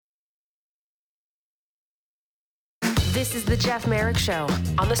This is the Jeff Merrick Show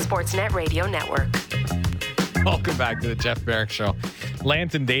on the Sportsnet Radio Network. Welcome back to the Jeff Merrick Show.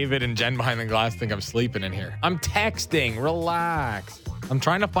 Lance and David and Jen behind the glass think I'm sleeping in here. I'm texting. Relax. I'm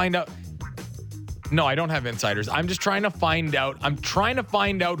trying to find out. No, I don't have insiders. I'm just trying to find out. I'm trying to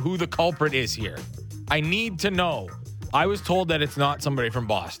find out who the culprit is here. I need to know. I was told that it's not somebody from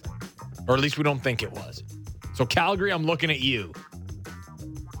Boston, or at least we don't think it was. So Calgary, I'm looking at you.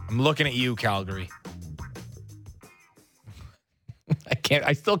 I'm looking at you, Calgary.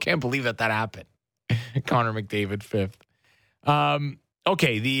 I still can't believe that happened. Connor McDavid, 5th.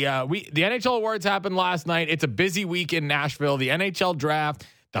 Okay, the NHL awards happened last night. It's a busy week in Nashville. The NHL draft,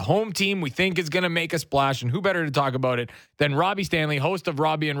 the home team we think is going to make a splash, and who better to talk about it than Robbie Stanley, host of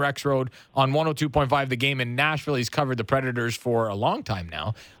Robbie and Rex Road on 102.5 The Game in Nashville. He's covered the Predators for a long time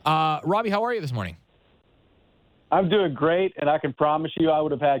now. Robbie, how are you this morning? I'm doing great, and I can promise you I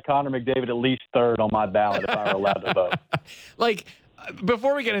would have had Connor McDavid at least 3rd on my ballot if I were allowed to vote.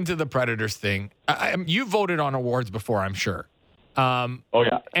 Before we get into the Predators thing, you voted on awards before, I'm sure. Oh,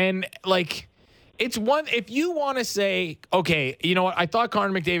 yeah. And, it's one, if you want to say, okay, you know what, I thought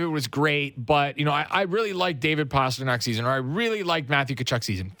Connor McDavid was great, but, I really liked David Pasternak's season, or I really liked Matthew Tkachuk's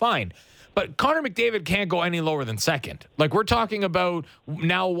season, fine. But Connor McDavid can't go any lower than 2nd. We're talking about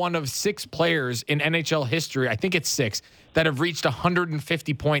now one of 6 players in NHL history, I think it's 6, that have reached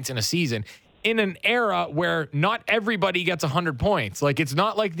 150 points in a season in an era where not everybody gets 100 points. It's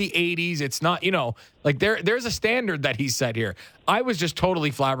not like the 80s. It's not, there's a standard that he's set here. I was just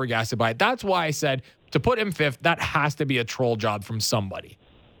totally flabbergasted by it. That's why I said to put him 5th, that has to be a troll job from somebody.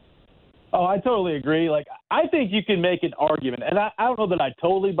 Oh, I totally agree. I think you can make an argument, and I don't know that I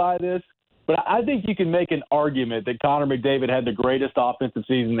totally buy this, but I think you can make an argument that Connor McDavid had the greatest offensive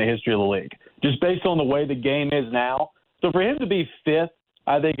season in the history of the league, just based on the way the game is now. So for him to be 5th,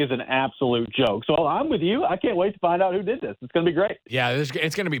 I think is an absolute joke. So I'm with you. I can't wait to find out who did this. It's going to be great. Yeah, it's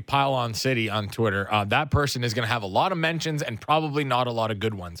going to be Pile On City on Twitter. That person is going to have a lot of mentions and probably not a lot of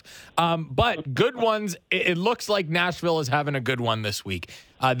good ones. But good ones, it looks like Nashville is having a good one this week.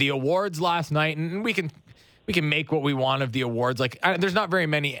 The awards last night, and we can make what we want of the awards. There's not very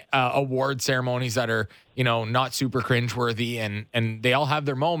many award ceremonies that are, not super cringeworthy, and they all have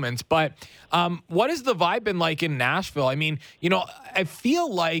their moments. But what has the vibe been like in Nashville? I mean, I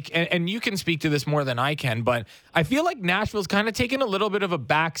feel like, and you can speak to this more than I can, but I feel like Nashville's kind of taken a little bit of a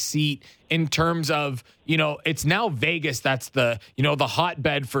back seat in terms of, it's now Vegas that's the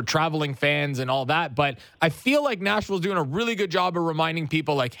hotbed for traveling fans and all that. But I feel like Nashville's doing a really good job of reminding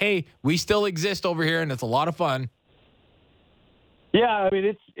people hey, we still exist over here, and it's a lot of fun. Yeah, I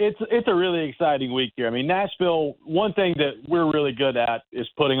mean, it's a really exciting week here. I mean, Nashville, one thing that we're really good at is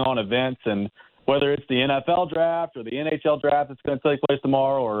putting on events, and whether it's the NFL draft or the NHL draft that's going to take place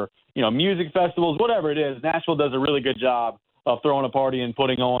tomorrow, or, music festivals, whatever it is, Nashville does a really good job of throwing a party and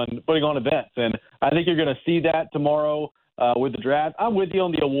putting on events. And I think you're going to see that tomorrow with the draft. I'm with you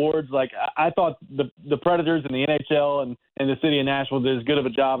on the awards. I thought the Predators and the NHL and the city of Nashville did as good of a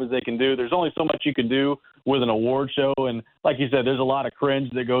job as they can do. There's only so much you can do with an award show. And like you said, there's a lot of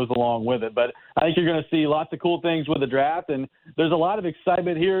cringe that goes along with it. But I think you're going to see lots of cool things with the draft. And there's a lot of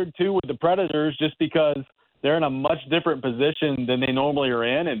excitement here, too, with the Predators, just because they're in a much different position than they normally are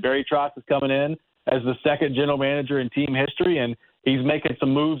in. And Barry Trotz is coming in as the 2nd general manager in team history. And he's making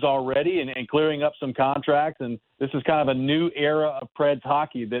some moves already and clearing up some contracts. And this is kind of a new era of Preds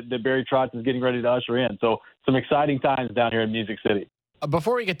hockey that Barry Trotz is getting ready to usher in. So some exciting times down here in Music City.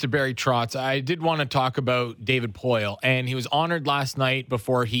 Before we get to Barry Trotz, I did want to talk about David Poile, and he was honored last night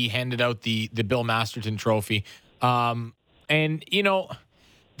before he handed out the Bill Masterton Trophy. There's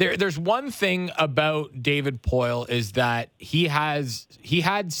one thing about David Poile is that he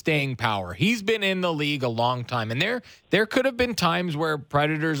had staying power. He's been in the league a long time, and there could have been times where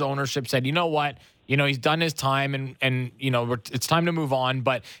Predators ownership said, you know what? He's done his time and it's time to move on.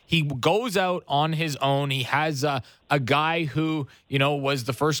 But he goes out on his own. He has a guy who, was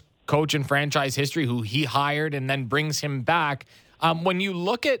the first coach in franchise history who he hired and then brings him back. When you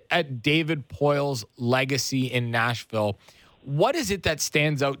look at David Poile's legacy in Nashville, what is it that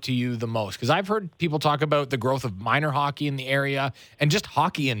stands out to you the most? Because I've heard people talk about the growth of minor hockey in the area and just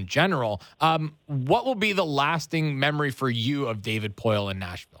hockey in general. What will be the lasting memory for you of David Poile in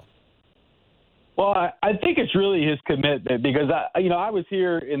Nashville? Well, I think it's really his commitment because, I was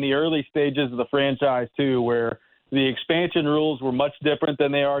here in the early stages of the franchise, too, where the expansion rules were much different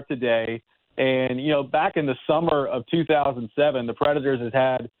than they are today. And, back in the summer of 2007, the Predators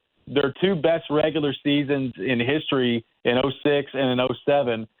had their 2 best regular seasons in history in 06 and in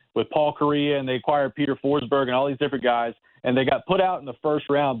 07 with Paul Kariya, and they acquired Peter Forsberg and all these different guys. And they got put out in the first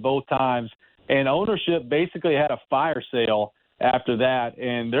round both times. And ownership basically had a fire sale after that.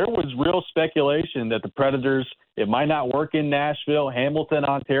 And there was real speculation that the Predators, it might not work in Nashville. Hamilton,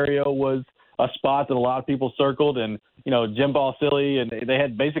 Ontario was a spot that a lot of people circled. And, Jim Balsillie, and they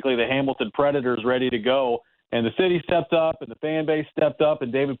had basically the Hamilton Predators ready to go. And the city stepped up, and the fan base stepped up,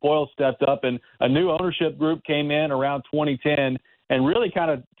 and David Poile stepped up, and a new ownership group came in around 2010 and really kind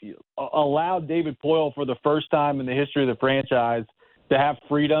of allowed David Poile for the first time in the history of the franchise to have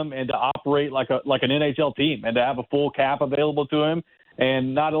freedom and to operate like an NHL team and to have a full cap available to him.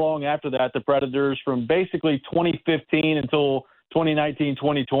 And not long after that, the Predators, from basically 2015 until 2019,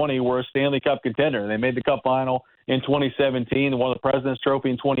 2020, were a Stanley Cup contender. They made the Cup final in 2017 and won the President's Trophy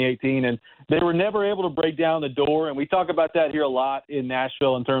in 2018. And they were never able to break down the door. And we talk about that here a lot in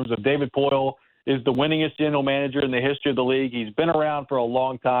Nashville in terms of David Poile is the winningest general manager in the history of the league. He's been around for a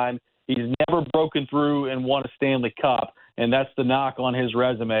long time. He's never broken through and won a Stanley Cup, and that's the knock on his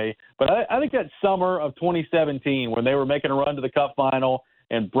resume. But I think that summer of 2017, when they were making a run to the Cup final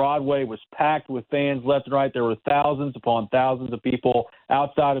and Broadway was packed with fans left and right, there were thousands upon thousands of people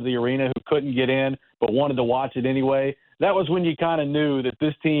outside of the arena who couldn't get in but wanted to watch it anyway. That was when you kind of knew that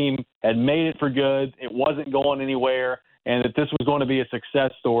this team had made it for good, it wasn't going anywhere, and that this was going to be a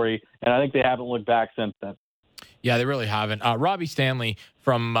success story. And I think they haven't looked back since then. Yeah, they really haven't. Robbie Stanley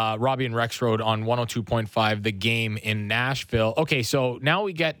from Robbie and Rex Road on 102.5, The Game in Nashville. Okay, so now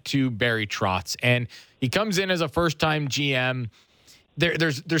we get to Barry Trotz, and he comes in as a first-time GM.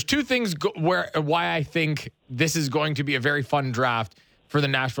 There's two things why I think this is going to be a very fun draft for the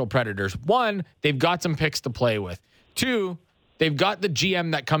Nashville Predators. One, they've got some picks to play with. Two, they've got the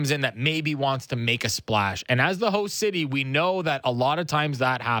GM that comes in that maybe wants to make a splash. And as the host city, we know that a lot of times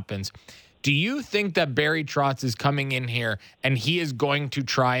that happens. Do you think that Barry Trotz is coming in here and he is going to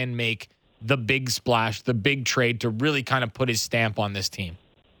try and make the big splash, the big trade to really kind of put his stamp on this team?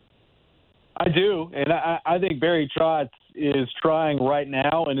 I do. And I think Barry Trotz is trying right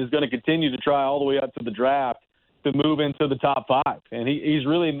now and is going to continue to try all the way up to the draft to move into the top five. And he's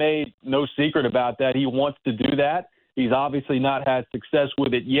really made no secret about that. He wants to do that. He's obviously not had success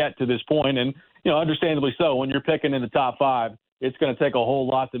with it yet to this point. And, understandably so, when you're picking in the top five, it's going to take a whole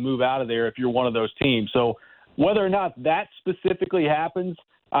lot to move out of there if you're one of those teams. So whether or not that specifically happens,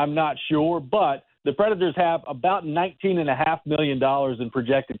 I'm not sure. But the Predators have about $19.5 million in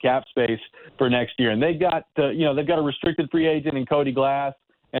projected cap space for next year. And they've got a restricted free agent in Cody Glass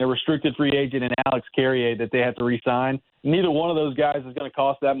and a restricted free agent in Alex Carrier that they have to re-sign. Neither one of those guys is going to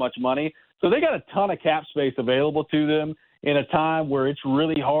cost that much money. So they got a ton of cap space available to them in a time where it's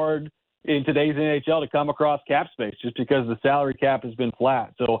really hard in today's NHL to come across cap space just because the salary cap has been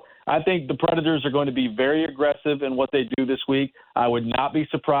flat. So I think the Predators are going to be very aggressive in what they do this week. I would not be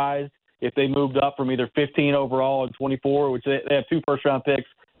surprised if they moved up from either 15 overall and 24, which they have 2 first-round picks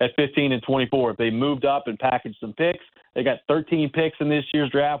at 15 and 24. If they moved up and packaged some picks, they got 13 picks in this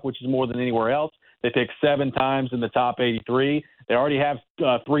year's draft, which is more than anywhere else. They picked 7 times in the top 83. They already have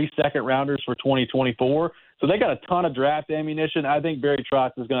 3 second-rounders for 2024. So they got a ton of draft ammunition. I think Barry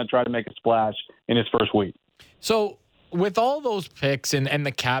Trotz is going to try to make a splash in his first week. So with all those picks and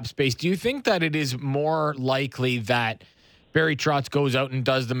the cap space, do you think that it is more likely that Barry Trotz goes out and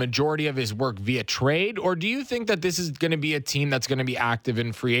does the majority of his work via trade, or do you think that this is going to be a team that's going to be active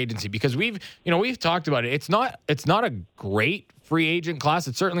in free agency? Because we've talked about it. It's not a great free agent class.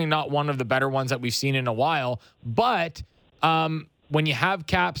 It's certainly not one of the better ones that we've seen in a while. But when you have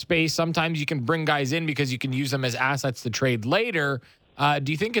cap space, sometimes you can bring guys in because you can use them as assets to trade later.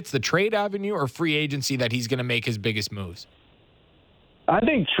 Do you think it's the trade avenue or free agency that he's going to make his biggest moves? I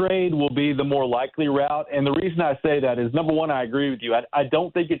think trade will be the more likely route. And the reason I say that is, number one, I agree with you. I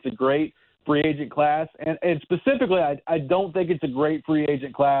don't think it's a great free agent class. And specifically, I don't think it's a great free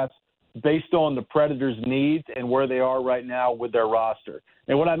agent class based on the Predators' needs and where they are right now with their roster.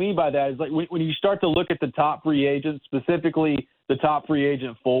 And what I mean by that is, like, when you start to look at the top free agents, specifically the top free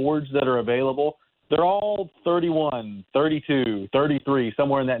agent forwards that are available, they're all 31, 32, 33,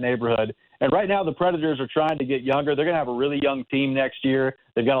 somewhere in that neighborhood. And right now the Predators are trying to get younger. They're going to have a really young team next year.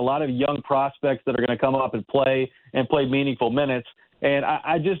 They've got a lot of young prospects that are going to come up and play meaningful minutes. And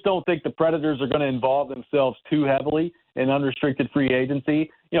I just don't think the Predators are going to involve themselves too heavily in unrestricted free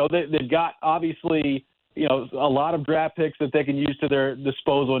agency. They've got, obviously, a lot of draft picks that they can use to their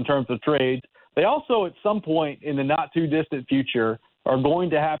disposal in terms of trades. They also, at some point in the not-too-distant future, are going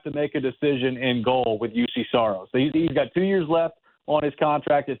to have to make a decision in goal with UC Saros. He's got 2 years left on his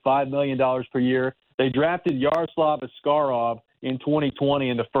contract at $5 million per year. They drafted Yaroslav Askarov in 2020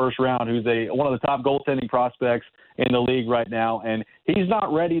 in the first round, who's one of the top goaltending prospects in the league right now. And he's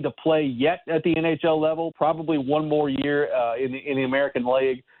not ready to play yet at the NHL level, probably one more year in the American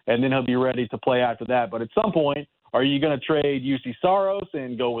League, and then he'll be ready to play after that. But at some point, are you going to trade UC Saros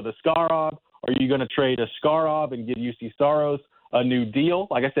and go with a Skarov? Are you going to trade a Skarov and give UC Saros a new deal?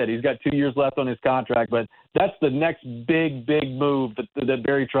 Like I said, he's got 2 years left on his contract, but that's the next big move that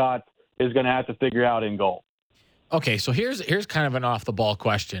Barry Trotz is going to have to figure out in goal. Okay, so here's kind of an off-the-ball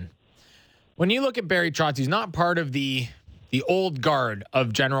question. When you look at Barry Trotz, he's not part of the old guard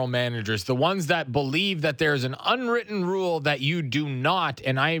of general managers, the ones that believe that there's an unwritten rule that you do not,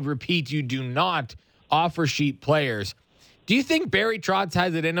 and I repeat, you do not offer sheet players. Do you think Barry Trotz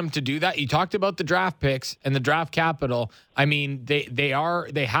has it in him to do that? You talked about the draft picks and the draft capital. I mean, they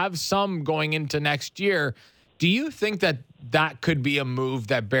have some going into next year. Do you think that could be a move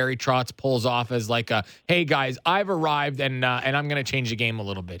that Barry Trotz pulls off as like a, hey guys, I've arrived and I'm going to change the game a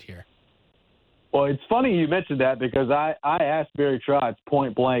little bit here? Well, it's funny you mentioned that because I asked Barry Trotz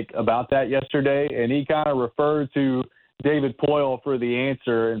point blank about that yesterday, and he kind of referred to David Poile for the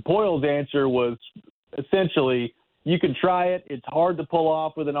answer. And Poile's answer was essentially, you can try it. It's hard to pull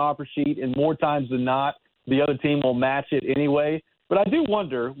off with an offer sheet, and more times than not, the other team will match it anyway. But I do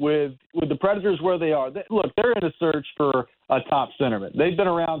wonder, with the Predators where they are, look, they're in a search for a top centerman. They've been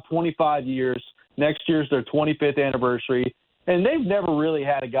around 25 years. Next year's their 25th anniversary, and they've never really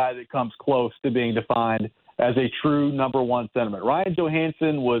had a guy that comes close to being defined as a true number one centerman. Ryan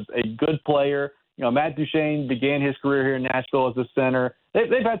Johansson was a good player. You know, Matt Duchene began his career here in Nashville as a center.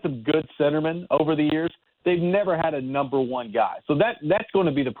 They've had some good centermen over the years. They've never had a number one guy. So that's going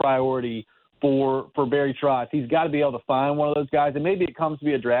to be the priority for Barry Trotz. He's got to be able to find one of those guys, and maybe it comes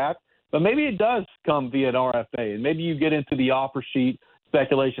via draft, but maybe it does come via an RFA, and maybe you get into the offer sheet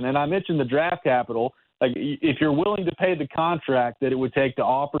speculation. And I mentioned the draft capital. Like, if you're willing to pay the contract that it would take to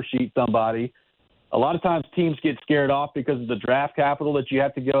offer sheet somebody, a lot of times teams get scared off because of the draft capital that you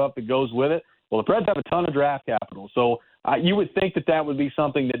have to give up that goes with it. Well, the Preds have a ton of draft capital, so you would think that would be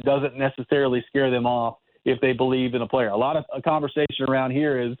something that doesn't necessarily scare them off if they believe in a player. A lot of a conversation around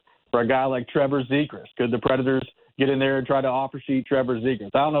here is for a guy like Trevor Zegras. Could the Predators get in there and try to offer sheet Trevor Zegras?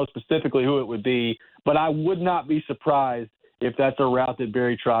 I don't know specifically who it would be, but I would not be surprised if that's a route that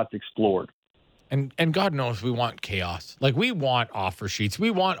Barry Trotz explored. And God knows we want chaos. Like, we want offer sheets. We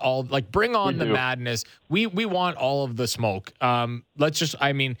want all, like, bring on the madness. We want all of the smoke. I'm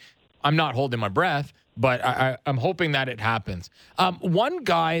not holding my breath, but I'm hoping that it happens. One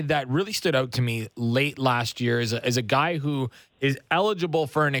guy that really stood out to me late last year is a guy who is eligible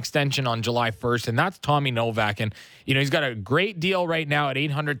for an extension on July 1st, and that's Tommy Novak. And, you know, he's got a great deal right now at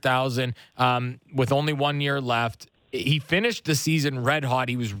 $800,000 with only 1 year left. He finished the season red hot.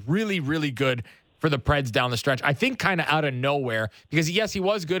 He was really, really good for the Preds down the stretch. I think kind of out of nowhere because, yes, he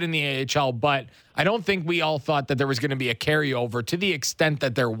was good in the AHL, but I don't think we all thought that there was going to be a carryover to the extent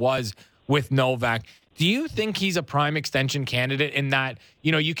that there was with Novak. Do you think he's a prime extension candidate in that,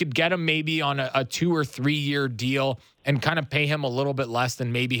 you know, you could get him maybe on a 2 or 3 year deal and kind of pay him a little bit less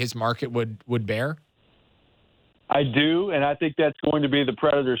than maybe his market would bear? I do, and I think that's going to be the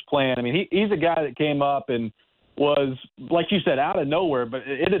Predators' plan. I mean, he's a guy that came up and was, like you said, out of nowhere, but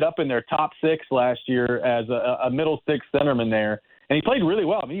it ended up in their top 6 last year as a middle 6 centerman there. And he played really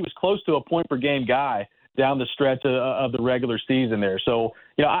well. I mean, he was close to a point-per-game guy down the stretch of the regular season there. So,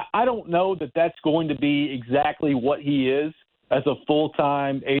 you know, I don't know that that's going to be exactly what he is as a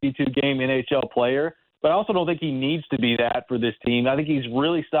full-time 82-game NHL player, but I also don't think he needs to be that for this team. I think he's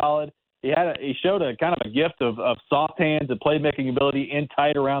really solid. He showed a kind of a gift of soft hands and playmaking ability in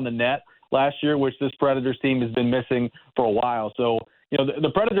tight around the net last year, which this Predators team has been missing for a while. So, you know, the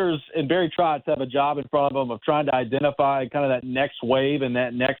Predators and Barry Trotz have a job in front of them of trying to identify kind of that next wave and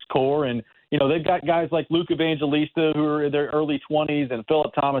that next core. And, you know, they've got guys like Luke Evangelista who are in their early 20s and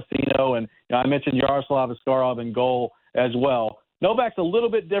Philip Tomasino. And, you know, I mentioned Yaroslav Askarov in goal as well. Novak's a little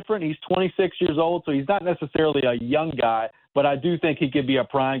bit different. He's 26 years old, so he's not necessarily a young guy, but I do think he could be a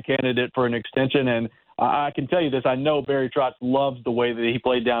prime candidate for an extension. And I can tell you this, I know Barry Trotz loves the way that he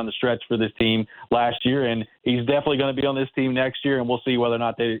played down the stretch for this team last year, and he's definitely going to be on this team next year, and we'll see whether or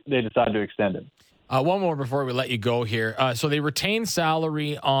not they decide to extend him. One more before we let you go here. So they retain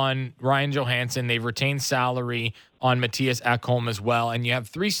salary on Ryan Johansson. They've retained salary on Matthias Ekholm as well, and you have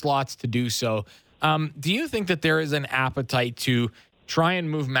 3 slots to do so. Do you think that there is an appetite to try and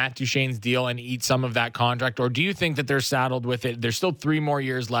move Matt Duchene's deal and eat some of that contract, or do you think that they're saddled with it? There's still 3 more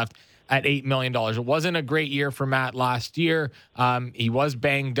years left at $8 million. It wasn't a great year for Matt last year. He was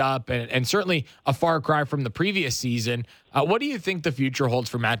banged up and certainly a far cry from the previous season. What do you think the future holds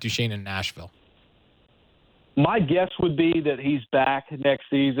for Matt Duchene in Nashville? My guess would be that he's back next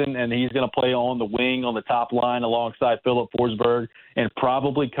season and he's going to play on the wing on the top line alongside Philip Forsberg and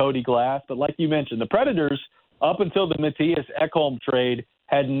probably Cody Glass. But like you mentioned, the Predators, up until the Matthias Ekholm trade,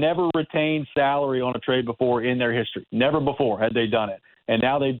 had never retained salary on a trade before in their history. Never before had they done it. And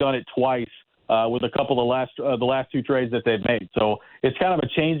now they've done it twice with a couple of the last two trades that they've made. So it's kind of a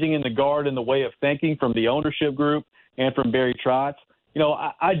changing in the guard in the way of thinking from the ownership group and from Barry Trotz. You know,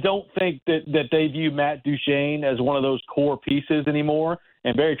 I don't think that they view Matt Duchene as one of those core pieces anymore.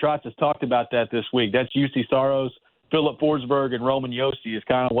 And Barry Trotz has talked about that this week. That's UC Saros, Philip Forsberg, and Roman Josi is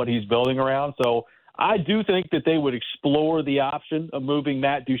kind of what he's building around. So I do think that they would explore the option of moving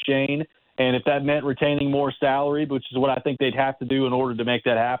Matt Duchene. And if that meant retaining more salary, which is what I think they'd have to do in order to make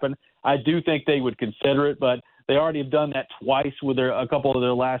that happen, I do think they would consider it. But they already have done that twice with a couple of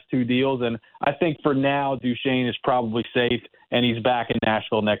their last two deals. And I think for now, Duchene is probably safe, and he's back in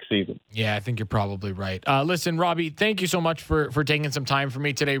Nashville next season. Yeah, I think you're probably right. Listen, Robbie, thank you so much for taking some time for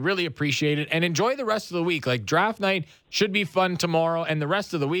me today. Really appreciate it. And enjoy the rest of the week. Like, draft night should be fun tomorrow. And the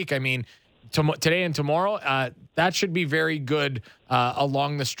rest of the week, I mean, today and tomorrow, that should be very good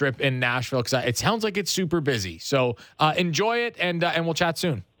along the strip in Nashville, because it sounds like it's super busy. So enjoy it, and we'll chat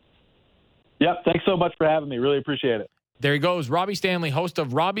soon. Yep. Thanks so much for having me. Really appreciate it. There he goes. Robbie Stanley, host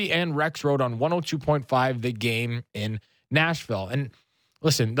of Robbie and Rex Road on 102.5 The Game in Nashville. And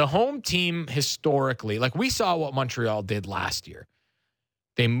listen, the home team historically, like we saw what Montreal did last year.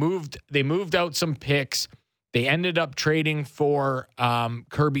 They moved out some picks. They ended up trading for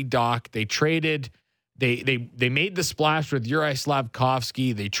Kirby Dach. They traded. They made the splash with Juraj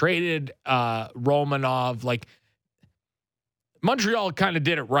Slafkovsky. They traded Romanov. Like, Montreal kind of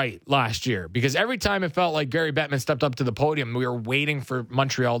did it right last year, because every time it felt like Gary Bettman stepped up to the podium, we were waiting for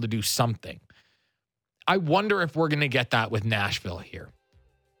Montreal to do something. I wonder if we're going to get that with Nashville here.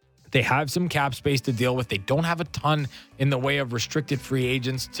 They have some cap space to deal with. They don't have a ton in the way of restricted free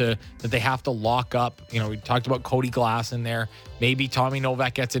agents that they have to lock up. You know, we talked about Cody Glass in there. Maybe Tommy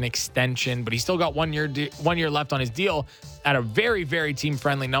Novak gets an extension, but he's still got 1 year left on his deal at a very, very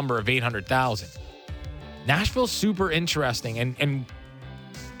team-friendly number of $800,000. Nashville's super interesting, and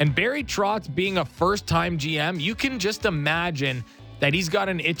Barry Trotz being a first-time GM, you can just imagine that he's got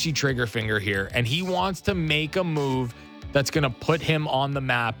an itchy trigger finger here, and he wants to make a move that's going to put him on the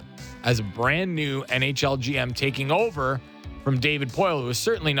map as a brand new NHL GM, taking over from David Poile, who is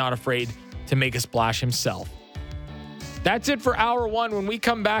certainly not afraid to make a splash himself. That's it for hour one. When we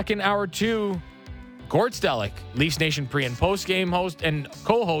come back in hour two, Gord Stellick, Leafs Nation pre- and post-game host and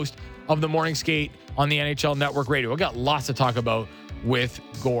co-host of the Morning Skate on the NHL Network Radio. We've got lots to talk about with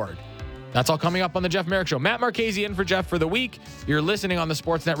Gord. That's all coming up on the Jeff Merrick Show. Matt Marchese in for Jeff for the week. You're listening on the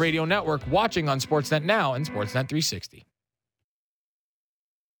Sportsnet Radio Network, watching on Sportsnet Now and Sportsnet 360.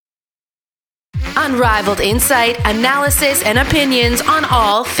 Unrivaled insight, analysis, and opinions on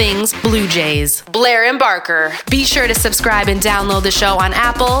all things Blue Jays. Blair and Barker. Be sure to subscribe and download the show on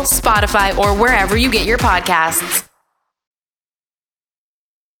Apple, Spotify, or wherever you get your podcasts.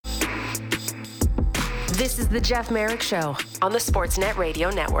 This is the Jeff Merrick Show on the Sportsnet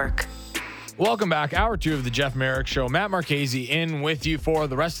Radio Network. Welcome back. Hour two of the Jeff Merrick Show. Matt Marchese in with you for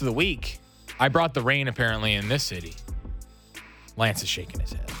the rest of the week. I brought the rain apparently in this city. Lance is shaking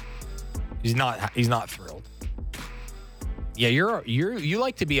his head. He's not thrilled. Yeah, you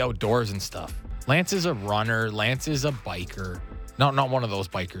like to be outdoors and stuff. Lance is a runner. Lance is a biker. Not one of those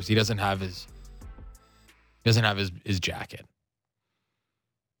bikers. He doesn't have his jacket.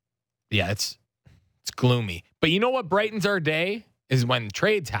 Yeah, it's gloomy. But you know what brightens our day is when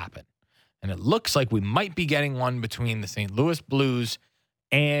trades happen. And it looks like we might be getting one between the St. Louis Blues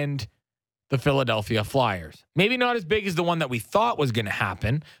and the Philadelphia Flyers. Maybe not as big as the one that we thought was going to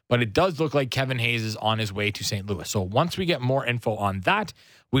happen, but it does look like Kevin Hayes is on his way to St. Louis. So once we get more info on that,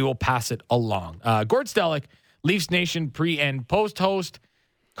 we will pass it along. Gord Stellick, Leafs Nation pre- and post-host,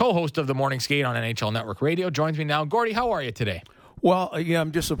 co-host of the Morning Skate on NHL Network Radio, joins me now. Gordy, how are you today? Well, yeah,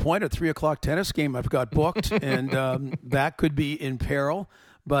 I'm disappointed. 3 o'clock tennis game I've got booked, and that could be in peril.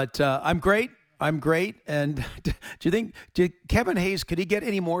 But I'm great. And do you think Kevin Hayes, could he get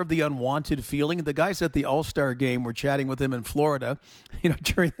any more of the unwanted feeling? The guys at the All-Star game were chatting with him in Florida,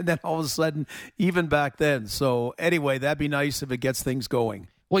 during that all of a sudden, even back then. So anyway, that'd be nice if it gets things going.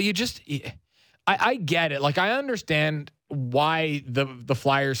 Well, I get it. Like, I understand why the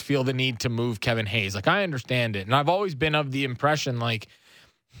Flyers feel the need to move Kevin Hayes. Like, I understand it. And I've always been of the impression, like,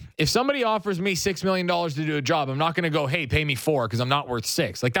 if somebody offers me $6 million to do a job, I'm not going to go, hey, pay me $4 because I'm not worth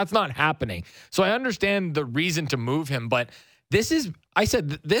 $6. Like, that's not happening. So I understand the reason to move him. But this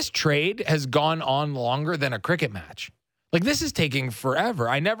trade has gone on longer than a cricket match. Like, this is taking forever.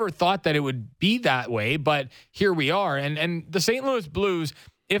 I never thought that it would be that way, but here we are. And the St. Louis Blues,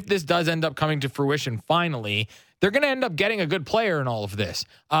 if this does end up coming to fruition finally, they're going to end up getting a good player in all of this.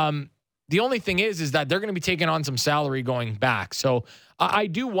 The only thing is that they're going to be taking on some salary going back. So I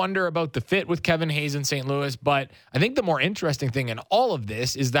do wonder about the fit with Kevin Hayes in St. Louis, but I think the more interesting thing in all of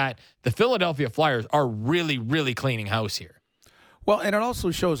this is that the Philadelphia Flyers are really, really cleaning house here. Well, and it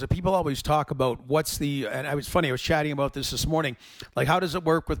also shows that people always talk about and I was chatting about this morning, like how does it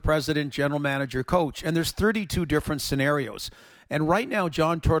work with president, general manager, coach? And there's 32 different scenarios. And right now,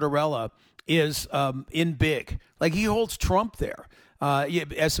 John Tortorella is in big. Like, he holds trump there.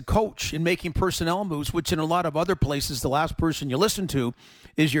 As a coach in making personnel moves, which in a lot of other places, the last person you listen to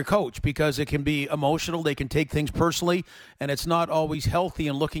is your coach, because it can be emotional. They can take things personally, and it's not always healthy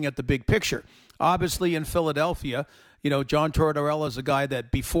in looking at the big picture. Obviously, in Philadelphia, John Tortorella is a guy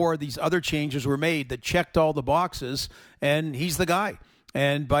that before these other changes were made that checked all the boxes, and he's the guy.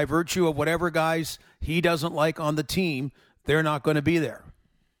 And by virtue of whatever guys he doesn't like on the team, they're not going to be there.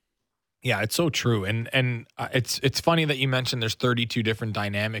 Yeah, it's so true. And it's funny that you mentioned there's 32 different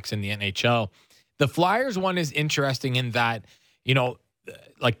dynamics in the NHL. The Flyers one is interesting in that,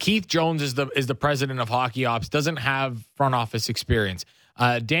 like Keith Jones is the president of hockey ops, doesn't have front office experience.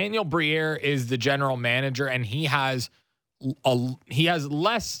 Daniel Briere is the general manager, and he has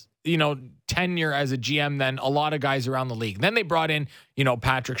less, tenure as a GM than a lot of guys around the league. Then they brought in,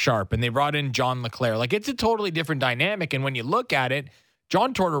 Patrick Sharp, and they brought in John LeClaire. Like, it's a totally different dynamic. And when you look at it,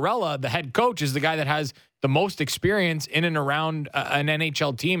 John Tortorella, the head coach, is the guy that has the most experience in and around an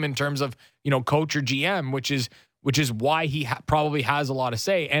NHL team in terms of, coach or GM, which is why he probably has a lot of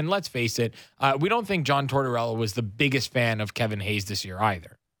say. And let's face it, we don't think John Tortorella was the biggest fan of Kevin Hayes this year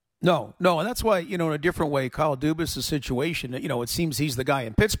either. No, and that's why, in a different way, Kyle Dubas' situation, it seems he's the guy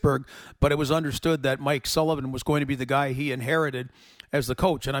in Pittsburgh, but it was understood that Mike Sullivan was going to be the guy he inherited as the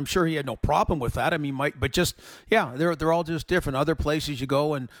coach, and I'm sure he had no problem with that. I mean, Mike, but just, yeah, they're all just different. Other places you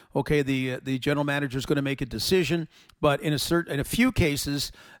go, and okay, the general manager is going to make a decision, but in a few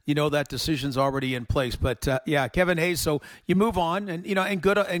cases, that decision's already in place. But yeah, Kevin Hayes. So you move on, and and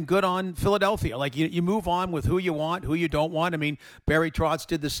good on Philadelphia. Like you move on with who you want, who you don't want. I mean, Barry Trotz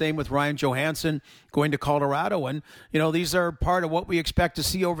did the same with Ryan Johansson going to Colorado, and these are part of what we expect to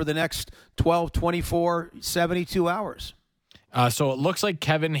see over the next 12, 24, 72 hours. So it looks like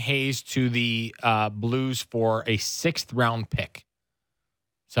Kevin Hayes to the Blues for a 6th round pick.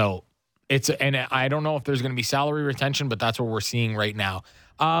 So and I don't know if there's going to be salary retention, but that's what we're seeing right now.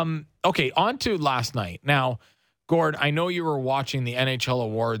 Okay, on to last night. Now, Gord, I know you were watching the NHL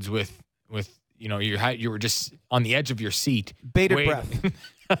awards with you were just on the edge of your seat. Bated breath.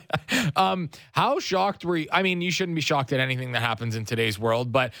 How shocked were you? I mean, you shouldn't be shocked at anything that happens in today's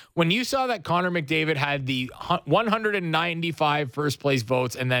world, but when you saw that Connor McDavid had the 195 first place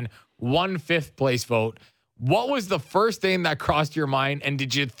votes and then 1 5th place vote, what was the first thing that crossed your mind? And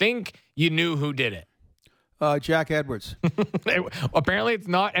did you think you knew who did it? Jack Edwards. Apparently, it's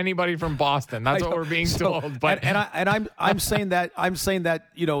not anybody from Boston. That's what we're being told. But I'm saying that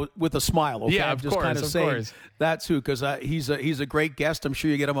with a smile. Okay? Yeah, I'm just kind of saying that's who, because he's a great guest. I'm sure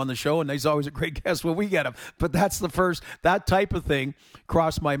you get him on the show, and he's always a great guest when we get him. But that's that type of thing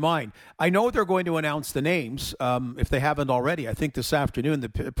crossed my mind. I know they're going to announce the names if they haven't already. I think this afternoon, the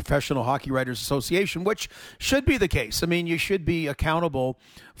Professional Hockey Writers Association, which should be the case. I mean, you should be accountable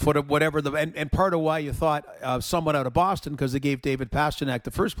for whatever and part of why you thought someone out of Boston, because they gave David Pastrnak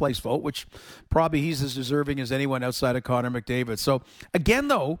the first place vote, which probably he's as deserving as anyone outside of Connor McDavid. So again,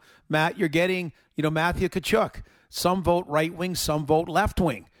 though, Matt, you're getting Matthew Tkachuk. Some vote right wing, some vote left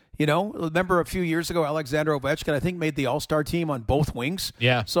wing. Remember a few years ago, Alexander Ovechkin, I think, made the All-Star team on both wings.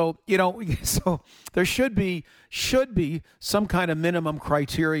 Yeah. So, so there should be some kind of minimum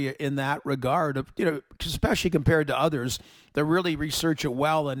criteria in that regard of, especially compared to others that really research it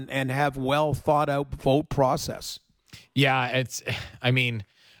well and have well thought out vote process. Yeah.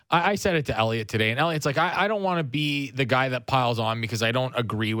 I said it to Elliot today, and Elliot's like, I don't want to be the guy that piles on because I don't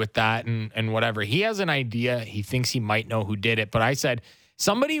agree with that and whatever. He has an idea. He thinks he might know who did it. But I said,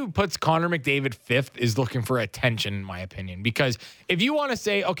 somebody who puts Connor McDavid 5th is looking for attention, in my opinion. Because if you want to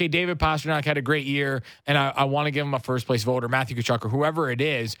say, okay, David Pastrnak had a great year, and I want to give him a first place vote, or Matthew Tkachuk, or whoever it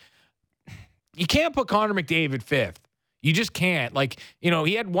is, you can't put Connor McDavid 5th. You just can't.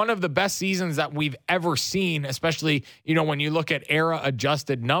 He had one of the best seasons that we've ever seen, especially, when you look at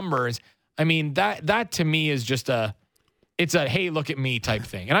era-adjusted numbers. I mean, that to me is just it's a hey, look at me type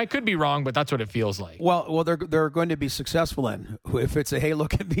thing. And I could be wrong, but that's what it feels like. Well, they're going to be successful in if it's a hey,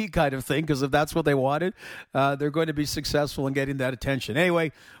 look at me kind of thing, because if that's what they wanted, they're going to be successful in getting that attention.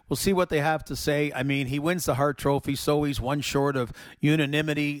 Anyway, we'll see what they have to say. I mean, he wins the Hart Trophy, so he's one short of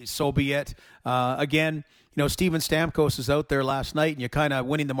unanimity. So be it. Again, Steven Stamkos is out there last night, and you're kind of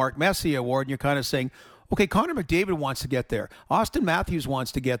winning the Mark Messier Award, and you're kind of saying, okay, Connor McDavid wants to get there. Austin Matthews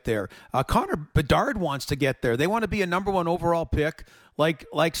wants to get there. Connor Bedard wants to get there. They want to be a number one overall pick like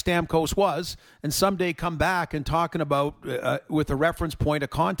Stamkos was, and someday come back and talking about, with a reference point, a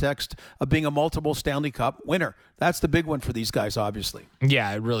context of being a multiple Stanley Cup winner. That's the big one for these guys, obviously. Yeah,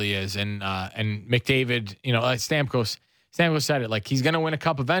 it really is. And McDavid, Stamkos said it, like, he's going to win a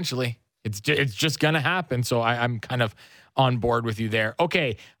cup eventually. It's just going to happen. So I'm kind of on board with you there.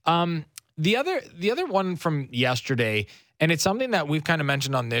 Okay. The other one from yesterday, and it's something that we've kind of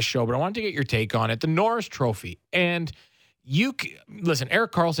mentioned on this show, but I wanted to get your take on it, the Norris Trophy. And listen,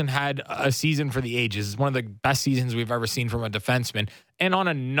 Erik Karlsson had a season for the ages. It's one of the best seasons we've ever seen from a defenseman, and on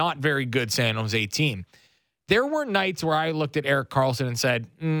a not very good San Jose team. There were nights where I looked at Erik Karlsson and said,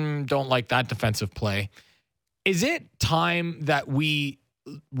 don't like that defensive play. Is it time that we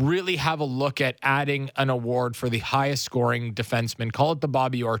really have a look at adding an award for the highest scoring defenseman, call it the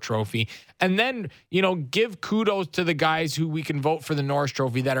Bobby Orr Trophy, and then, give kudos to the guys who we can vote for the Norris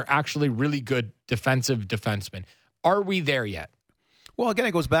Trophy that are actually really good defensive defensemen? Are we there yet? Well, again,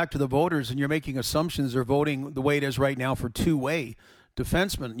 it goes back to the voters, and you're making assumptions. They're voting the way it is right now for two-way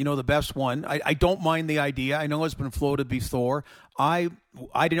defensemen. The best one. I don't mind the idea. I know it's been floated before. I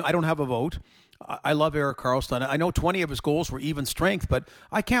don't have a vote. I love Erik Karlsson. I know 20 of his goals were even strength, but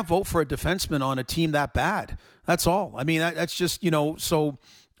I can't vote for a defenseman on a team that bad. That's all. I mean, that's just, so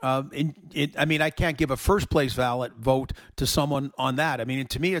I can't give a first place ballot vote to someone on that. I mean,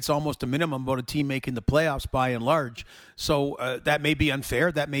 to me, it's almost a minimum about a team making the playoffs by and large. So that may be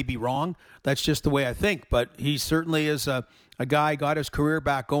unfair. That may be wrong. That's just the way I think. But he certainly is a guy, got his career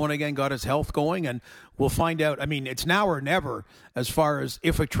back going again, got his health going, and we'll find out. I mean, it's now or never as far as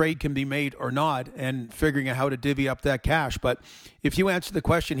if a trade can be made or not, and figuring out how to divvy up that cash. But if you answer the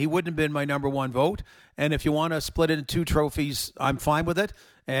question, he wouldn't have been my number one vote. And if you want to split it into two trophies, I'm fine with it.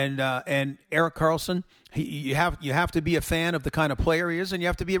 And Erik Karlsson, you have to be a fan of the kind of player he is, and you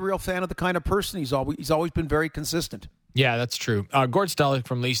have to be a real fan of the kind of person he's always been very consistent. Yeah, that's true. Gord Stellick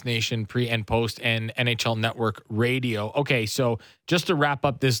from Leafs Nation, pre and post, and NHL Network Radio. Okay, so just to wrap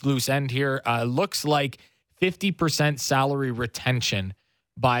up this loose end here, looks like 50% salary retention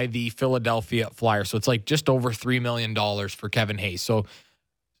by the Philadelphia Flyers. So it's like just over $3 million for Kevin Hayes. So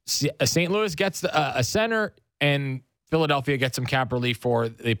St. Louis gets a center, and Philadelphia gets some cap relief for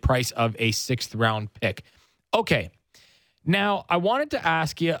the price of a 6th round pick. Okay, now I wanted to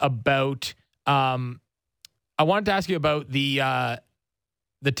ask you about the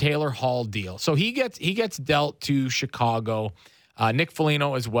Taylor Hall deal. So he gets dealt to Chicago. Nick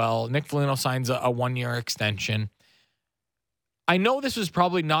Foligno as well. Nick Foligno signs a 1-year extension. I know this was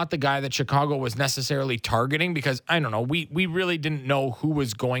probably not the guy that Chicago was necessarily targeting, because I don't know, we really didn't know who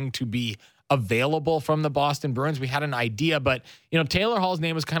was going to be available from the Boston Bruins. We had an idea, but Taylor Hall's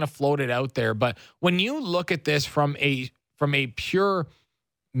name was kind of floated out there. But when you look at this from a pure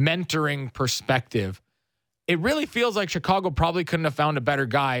mentoring perspective, it really feels like Chicago probably couldn't have found a better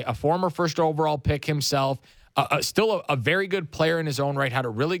guy, a former first overall pick himself, still a very good player in his own right, had a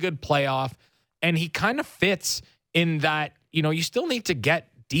really good playoff, and he kind of fits in that, you still need to get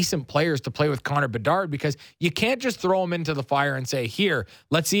decent players to play with Connor Bedard, because you can't just throw him into the fire and say, here,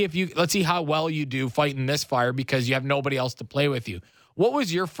 let's see how well you do fighting this fire, because you have nobody else to play with you. What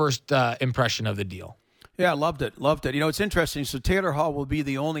was your first impression of the deal? Yeah, loved it. It's interesting. So Taylor Hall will be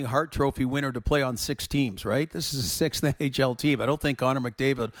the only Hart Trophy winner to play on 6 teams, right? This is a 6th NHL team. I don't think Connor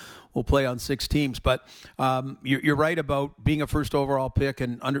McDavid will play on 6 teams. But you're right about being a first overall pick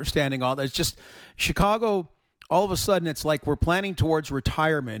and understanding all that. It's just Chicago, all of a sudden, it's like we're planning towards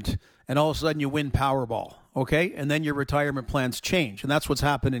retirement, and all of a sudden you win Powerball, okay? And then your retirement plans change. And that's what's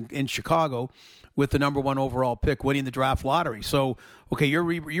happened in Chicago with the number 1 overall pick winning the draft lottery. So, okay, your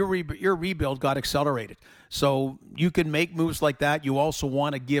rebuild got accelerated. So you can make moves like that. You also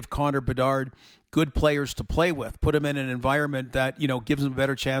want to give Connor Bedard good players to play with, put him in an environment that, gives him a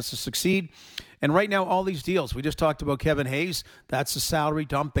better chance to succeed. And right now, all these deals, we just talked about Kevin Hayes. That's a salary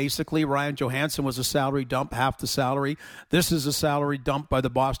dump, basically. Ryan Johansson was a salary dump, half the salary. This is a salary dump by the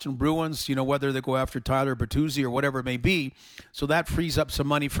Boston Bruins, whether they go after Tyler Bertuzzi or whatever it may be. So that frees up some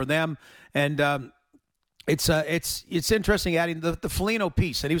money for them. And It's interesting adding the Foligno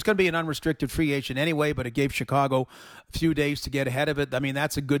piece, and he was going to be an unrestricted free agent anyway, but it gave Chicago a few days to get ahead of it. I mean,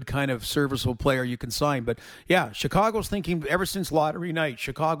 that's a good kind of serviceable player you can sign. But yeah, Chicago's thinking ever since lottery night.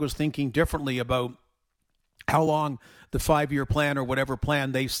 Chicago's thinking differently about how long the 5-year plan or whatever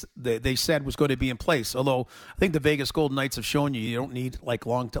plan they said was going to be in place. Although I think the Vegas Golden Knights have shown you don't need like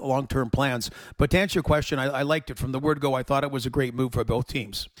long-term plans. But to answer your question, I liked it from the word go. I thought it was a great move for both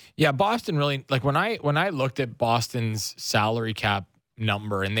teams. Yeah, Boston really, like when I looked at Boston's salary cap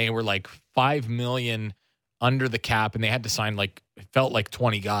number and they were like $5 million under the cap and they had to sign like, it felt like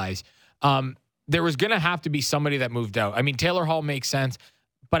 20 guys. There was going to have to be somebody that moved out. I mean, Taylor Hall makes sense.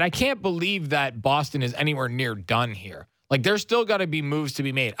 But I can't believe that Boston is anywhere near done here. Like, there's still got to be moves to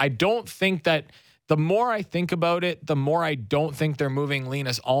be made. I don't think that the more I think about it, the more I don't think they're moving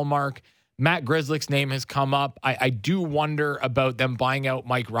Linus Ullmark. Matt Grzelcyk's name has come up. I do wonder about them buying out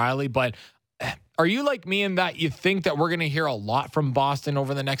Mike Riley. But are you like me in that you think that we're going to hear a lot from Boston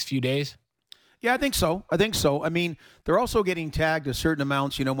over the next few days? Yeah, I think so. I mean, they're also getting tagged a certain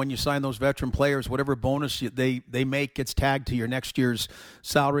amounts. You know, when you sign those veteran players, whatever bonus they make gets tagged to your next year's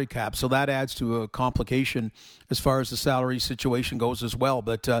salary cap. So that adds to a complication as far as the salary situation goes as well.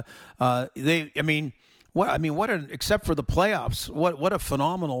 But except for the playoffs, what a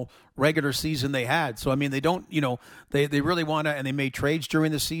phenomenal regular season they had. So, I mean, they don't, they really want to, and they made trades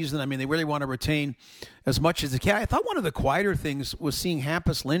during the season. I mean, they really want to retain as much as they can. I thought one of the quieter things was seeing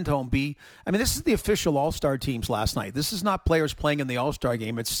Hampus Lindholm this is the official All-Star teams last night. This is not players playing in the All-Star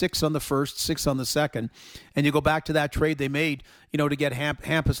game. It's 6 on the first, 6 on the second. And you go back to that trade they made, to get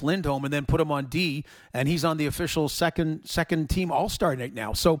Hampus Lindholm and then put him on D, and he's on the official second team All-Star night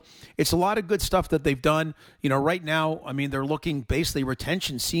now. So it's a lot of good stuff that they've done. Right now, I mean, they're looking basically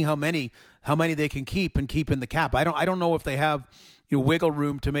retention, see how many they can keep in the cap. I don't know if they have wiggle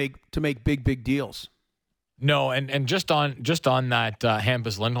room to make big deals. No, and just on that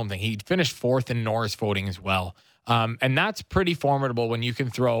Hampus Lindholm thing, he finished 4th in Norris voting as well. And that's pretty formidable when you can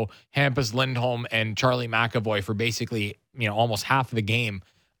throw Hampus Lindholm and Charlie McAvoy for basically, almost half of the game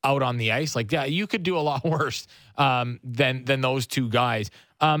out on the ice. Like, yeah, you could do a lot worse than those two guys.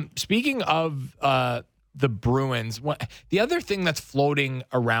 Speaking of the Bruins, the other thing that's floating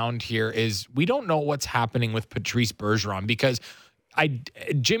around here is we don't know what's happening with Patrice Bergeron, because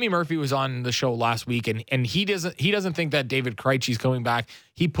Jimmy Murphy was on the show last week and he doesn't think that David Krejci's coming back.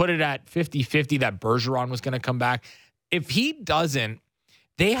 He put it at 50-50 that Bergeron was going to come back. If he doesn't,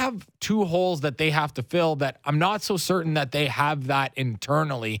 they have 2 holes that they have to fill that I'm not so certain that they have that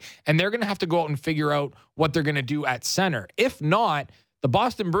internally, and they're going to have to go out and figure out what they're going to do at center. If not, the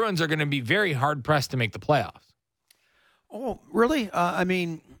Boston Bruins are going to be very hard pressed to make the playoffs. Oh, really?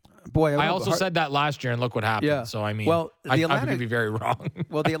 Boy, I also said that last year, and look what happened. Yeah. So, I could be very wrong.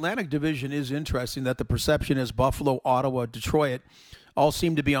 Well, the Atlantic Division is interesting that the perception is Buffalo, Ottawa, Detroit all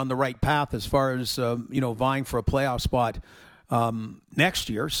seem to be on the right path as far as, vying for a playoff spot next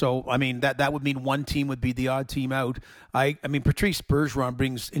year. So, that would mean one team would be the odd team out. Patrice Bergeron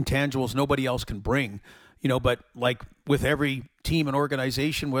brings intangibles nobody else can bring. But like with every team and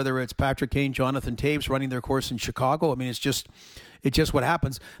organization, whether it's Patrick Kane, Jonathan Toews running their course in Chicago, it's just what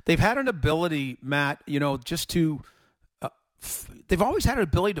happens. They've had an ability, Matt, just to they've always had an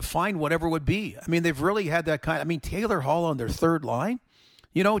ability to find whatever would be. They've really had that kind. Taylor Hall on their third line,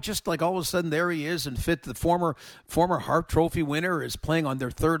 just like all of a sudden there he is, and fit the former Hart Trophy winner is playing on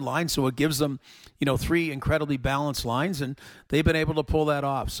their third line, so it gives them 3 incredibly balanced lines, and they've been able to pull that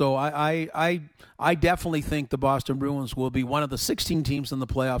off. So I definitely think the Boston Bruins will be one of the 16 teams in the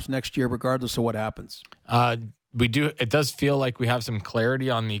playoffs next year, regardless of what happens. It does feel like we have some clarity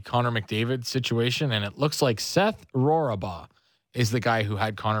on the Connor McDavid situation, and it looks like Seth Rorabaugh is the guy who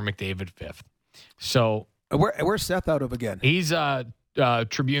had Connor McDavid 5th. So where's Seth out of again? He's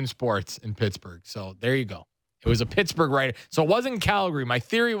Tribune Sports in Pittsburgh. So there you go. It was a Pittsburgh writer. So it wasn't Calgary. My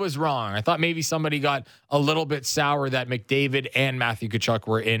theory was wrong. I thought maybe somebody got a little bit sour that McDavid and Matthew Tkachuk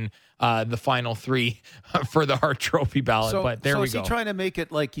were in the final 3 for the Hart Trophy ballot. But there we go. Is he trying to make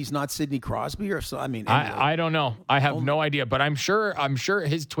it like he's not Sidney Crosby or so? Anyway. I don't know. I have no idea. But I'm sure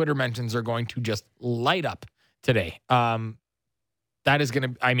his Twitter mentions are going to just light up today. That is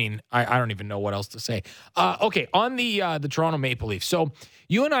going to, I don't even know what else to say. Okay, on the Toronto Maple Leafs. So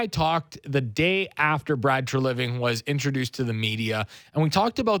you and I talked the day after Brad Treliving was introduced to the media, and we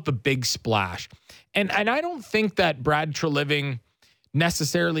talked about the big splash. And I don't think that Brad Treliving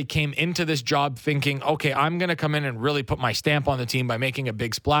necessarily came into this job thinking, okay, I'm going to come in and really put my stamp on the team by making a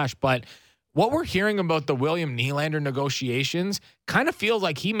big splash. But what we're hearing about the William Nylander negotiations kind of feels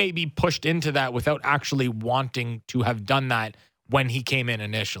like he may be pushed into that without actually wanting to have done that when he came in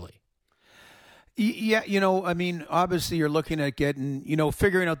initially. Yeah, I mean, obviously you're looking at getting,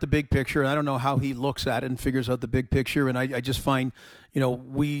 figuring out the big picture. I don't know how he looks at it and figures out the big picture. And I just find,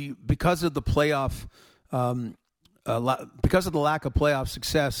 because of the playoff, because of the lack of playoff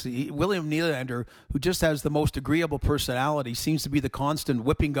success, William Nylander, who just has the most agreeable personality, seems to be the constant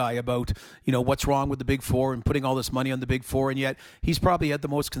whipping guy about, what's wrong with the Big Four and putting all this money on the Big Four. And yet he's probably had the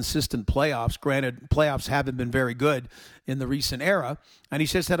most consistent playoffs. Granted, playoffs haven't been very good in the recent era, and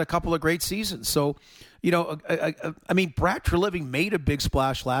he's just had a couple of great seasons. So, I mean, Brad Treliving made a big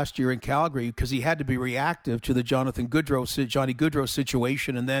splash last year in Calgary because he had to be reactive to the Johnny Gaudreau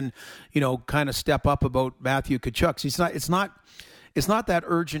situation, and then, kind of step up about Matthew Tkachuk. It's not that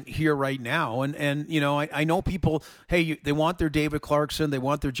urgent here right now. And I know people, they want their David Clarkson, they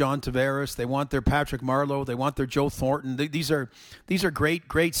want their John Tavares, they want their Patrick Marleau, they want their Joe Thornton. These are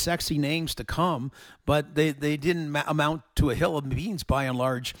great, sexy names to come, but they didn't amount to a hill of beans by and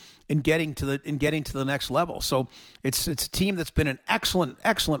large in getting to the next level. So it's a team that's been an excellent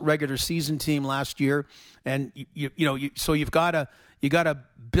regular season team last year, and so you've got to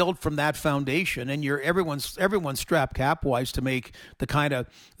build from that foundation, and everyone's strapped cap wise to make the kind of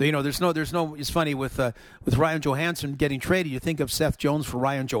there's no. It's funny with Ryan Johansson getting traded. You think of Seth Jones for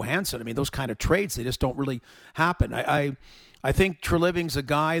Ryan Johansson. I mean, those kind of trades, they just don't really happen. I think Treliving's a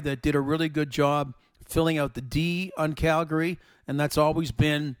guy that did a really good job filling out the D on Calgary, and that's always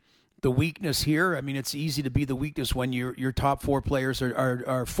been the weakness here. I mean, it's easy to be the weakness when your top four players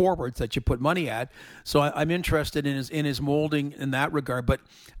are forwards that you put money at. So I'm interested in his molding in that regard, but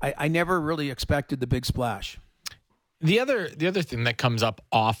I never really expected the big splash. The other thing that comes up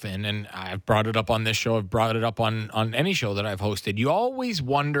often, and I've brought it up on this show, I've brought it up on any show that I've hosted, you always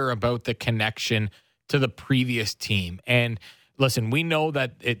wonder about the connection to the previous team. And listen, we know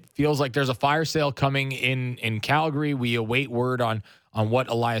that it feels like there's a fire sale coming in Calgary. We await word on what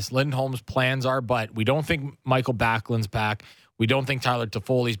Elias Lindholm's plans are, but we don't think Michael Backlund's back. We don't think Tyler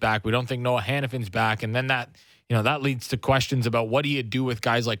Toffoli's back. We don't think Noah Hannafin's back. And then that leads to questions about what do you do with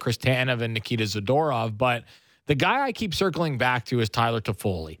guys like Chris Tanev and Nikita Zadorov. But the guy I keep circling back to is Tyler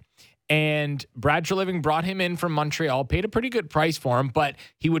Toffoli. And Brad Treliving brought him in from Montreal, paid a pretty good price for him, but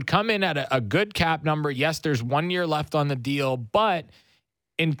he would come in at a good cap number. Yes, there's 1 year left on the deal, but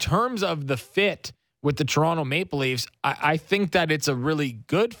in terms of the fit with the Toronto Maple Leafs, I think that it's a really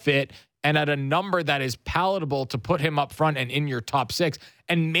good fit and at a number that is palatable to put him up front and in your top six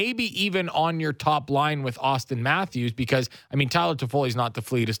and maybe even on your top line with Austin Matthews because, I mean, Tyler Toffoli's not the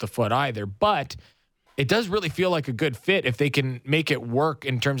fleetest of foot either, but it does really feel like a good fit if they can make it work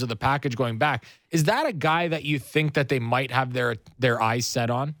in terms of the package going back. Is that a guy that you think that they might have their eyes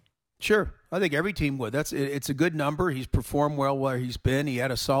set on? Sure. I think every team would. It's a good number. He's performed well where he's been. He had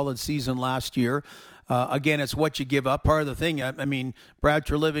a solid season last year. Again, it's what you give up. Part of the thing, I mean, Brad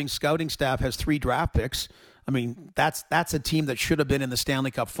Treliving's scouting staff has 3 draft picks. I mean, that's a team that should have been in the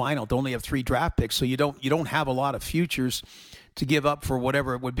Stanley Cup final to only have 3 draft picks. So you don't have a lot of futures to give up for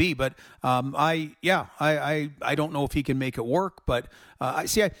whatever it would be. But I don't know if he can make it work. But I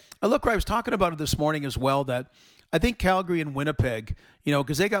look where I was talking about it this morning as well, that I think Calgary and Winnipeg,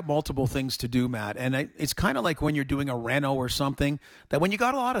 because they got multiple things to do, Matt. And it's kind of like when you're doing a reno or something, that when you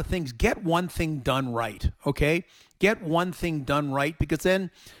got a lot of things, get one thing done right, okay? Get one thing done right, because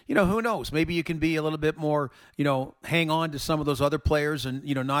then, who knows? Maybe you can be a little bit more, hang on to some of those other players and,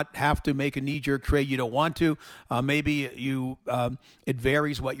 not have to make a knee-jerk trade you don't want to. Maybe it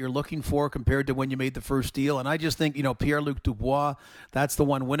varies what you're looking for compared to when you made the first deal. And I just think, Pierre-Luc Dubois, that's the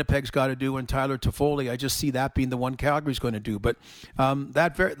one Winnipeg's got to do, and Tyler Toffoli, I just see that being the one Calgary's going to do. But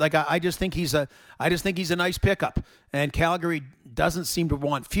I just think he's a nice pickup, and Calgary doesn't seem to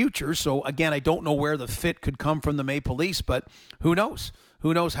want futures. So again, I don't know where the fit could come from the Maple Leafs, but who knows?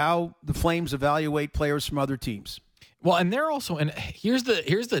 Who knows how the Flames evaluate players from other teams? Well, and they're also, and here's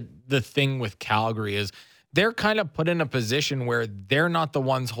the thing with Calgary is they're kind of put in a position where they're not the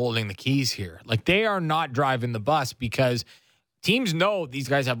ones holding the keys here. Like, they are not driving the bus because teams know these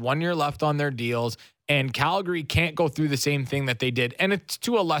guys have 1 year left on their deals, and Calgary can't go through the same thing that they did. And it's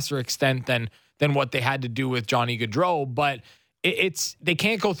to a lesser extent than what they had to do with Johnny Gaudreau, but they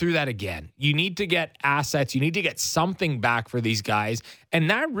can't go through that again. You need to get assets. You need to get something back for these guys.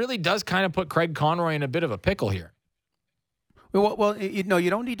 And that really does kind of put Craig Conroy in a bit of a pickle here. Well, you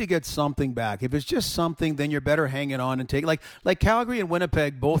don't need to get something back. If it's just something, then you're better hanging on and take like Calgary and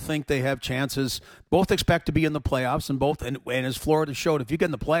Winnipeg both think they have chances. Both expect to be in the playoffs, and as Florida showed, if you get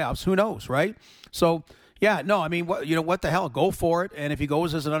in the playoffs, who knows, right? So, Yeah, no, I mean, what the hell? Go for it. And if he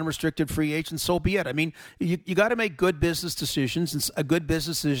goes as an unrestricted free agent, so be it. I mean, you got to make good business decisions. And a good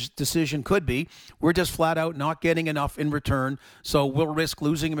business decision could be we're just flat out not getting enough in return. So we'll risk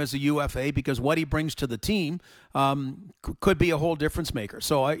losing him as a UFA because what he brings to the team could be a whole difference maker.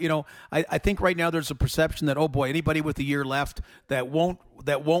 So, I think right now there's a perception that, oh boy, anybody with a year left that won't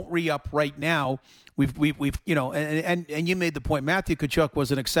re-up right now. We've and you made the point. Matthew Tkachuk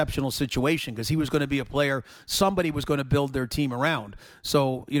was an exceptional situation because he was going to be a player somebody was going to build their team around.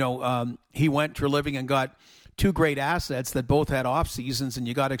 So he went to living and got two great assets that both had off seasons, and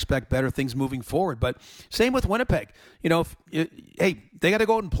you got to expect better things moving forward. But same with Winnipeg. Hey, they got to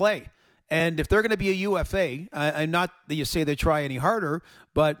go out and play. And if they're going to be a UFA, I'm not that you say they try any harder,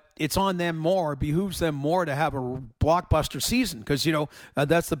 but it's on them more, behooves them more to have a blockbuster season because,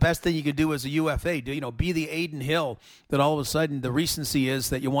 that's the best thing you can do as a UFA. Be the Aiden Hill that all of a sudden the recency is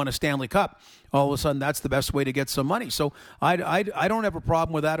that you won a Stanley Cup. All of a sudden that's the best way to get some money. So I don't have a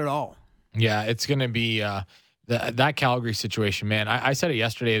problem with that at all. Yeah, it's going to be that Calgary situation, man. I said it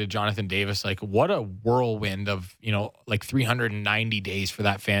yesterday to Jonathan Davis, like what a whirlwind of, 390 days for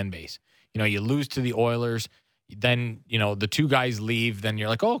that fan base. You lose to the Oilers, then, the two guys leave. Then you're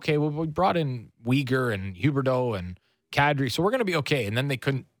like, oh, okay, well, we brought in Weegar and Huberdeau and Kadri, so we're going to be okay. And then they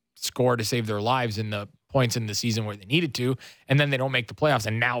couldn't score to save their lives in the points in the season where they needed to. And then they don't make the playoffs.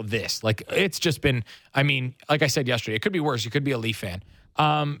 And now this. Like, it's just been, like I said yesterday, it could be worse. You could be a Leaf fan.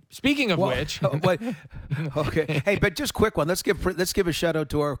 Speaking of which, okay. Hey, but just quick one. Let's give a shout out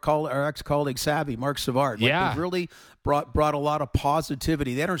to our ex-colleague Savvy, Mark Savard. They've really brought a lot of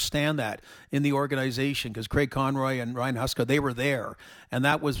positivity. They understand that in the organization because Craig Conroy and Ryan Huska, they were there, and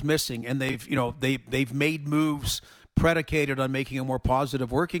that was missing. And they've made moves predicated on making a more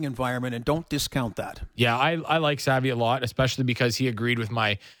positive working environment, and don't discount that. Yeah, I like Savvy a lot, especially because he agreed with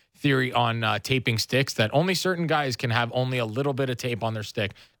my theory on taping sticks that only certain guys can have only a little bit of tape on their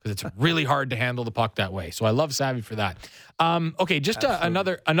stick because it's really hard to handle the puck that way. So I love Savvy for that. Okay, just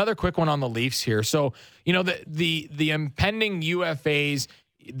another quick one on the Leafs here. So, the impending UFAs,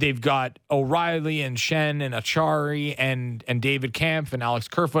 they've got O'Reilly and Shen and Achari and David Kampf and Alex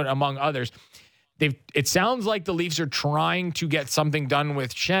Kerfoot, among others. It sounds like the Leafs are trying to get something done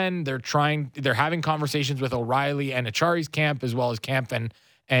with Shen. They're having conversations with O'Reilly and Achari's camp, as well as Kampf and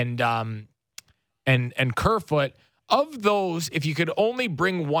Kerfoot. Of those, if you could only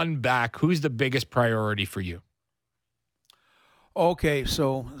bring one back, who's the biggest priority for you? Okay,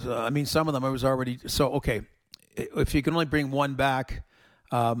 so some of them I was already. So okay, if you can only bring one back,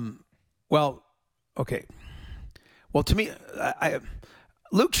 okay. Well, to me,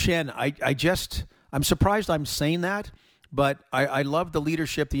 Luke Shen, I'm surprised I'm saying that. But I love the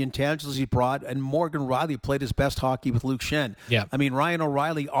leadership, the intangibles he brought, and Morgan Rielly played his best hockey with Luke Shen. Yeah. Ryan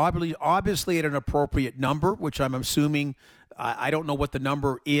O'Reilly obviously at an appropriate number, which I'm assuming, I don't know what the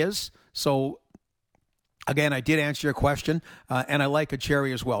number is. So, again, I did answer your question, and I like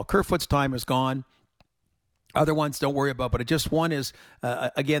Achari as well. Kerfoot's time is gone. Other ones don't worry about, but just one is,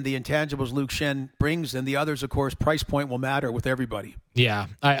 again, the intangibles Luke Shen brings, and the others, of course, price point will matter with everybody. Yeah,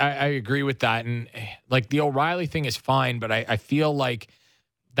 I agree with that. And like the O'Reilly thing is fine, but I feel like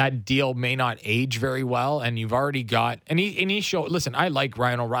that deal may not age very well. And you've already got, and he showed, listen, I like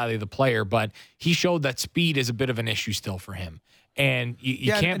Ryan O'Reilly, the player, but he showed that speed is a bit of an issue still for him. And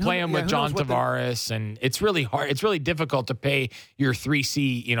you can't play him with John Tavares, and it's really hard. It's really difficult to pay your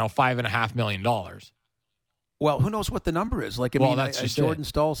 3C, $5.5 million. Well, who knows what the number is? Jordan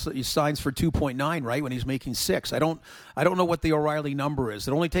Stahl signs for 2.9, right? When he's making 6. I don't know what the O'Reilly number is.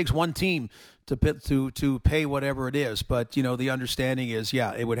 It only takes one team to pay whatever it is. But the understanding is,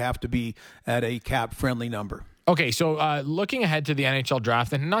 it would have to be at a cap friendly number. Okay, so looking ahead to the NHL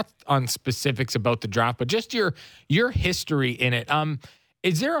draft, and not on specifics about the draft, but just your history in it.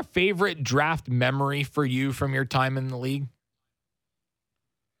 Is there a favorite draft memory for you from your time in the league?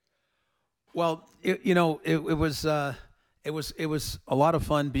 Well, it was a lot of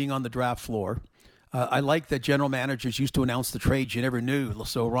fun being on the draft floor. I like that general managers used to announce the trades you never knew.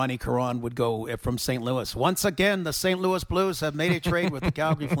 So Ronnie Caron would go from St. Louis. Once again, the St. Louis Blues have made a trade with the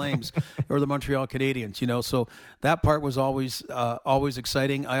Calgary Flames or the Montreal Canadiens. So that part was always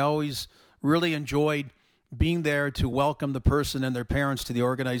exciting. I always really enjoyed being there to welcome the person and their parents to the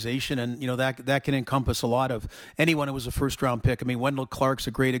organization. And, that can encompass a lot of anyone who was a first round pick. Wendell Clark's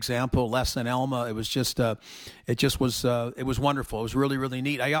a great example. Les and Elma. It was it was wonderful. It was really, really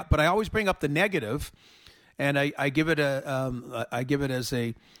neat. But I always bring up the negative, and I give it as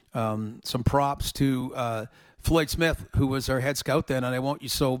some props to Floyd Smith, who was our head scout then.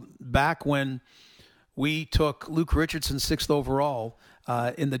 And back when we took Luke Richardson 6th overall,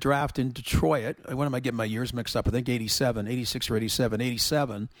 in the draft in Detroit. When am I getting my years mixed up? I think 86 or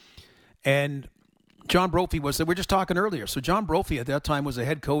 87. And John Brophy we were just talking earlier. So John Brophy at that time was a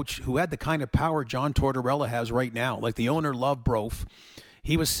head coach who had the kind of power John Tortorella has right now. Like the owner loved Brof.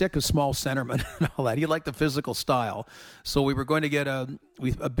 He was sick of small centermen and all that. He liked the physical style. So we were going to get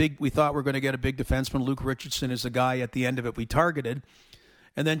we thought we were going to get a big defenseman. Luke Richardson is the guy at the end of it we targeted.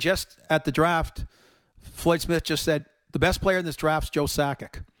 And then just at the draft, Floyd Smith just said, the best player in this draft is Joe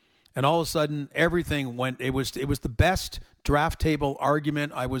Sakic. And all of a sudden, everything went. It was the best draft table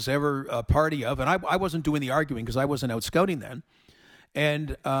argument I was ever a party of. And I wasn't doing the arguing because I wasn't out scouting then.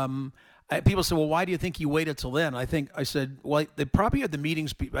 And people said, well, why do you think you waited till then? I said, well, they probably had the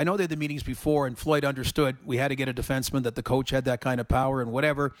meetings. I know they had the meetings before, and Floyd understood we had to get a defenseman, that the coach had that kind of power and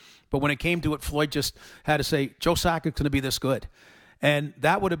whatever. But when it came to it, Floyd just had to say, Joe Sakic's going to be this good. And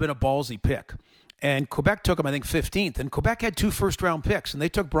that would have been a ballsy pick. And Quebec took him, I think, 15th. And Quebec had 2 first-round picks, and they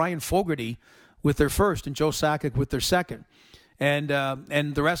took Brian Fogarty with their first and Joe Sakic with their second. And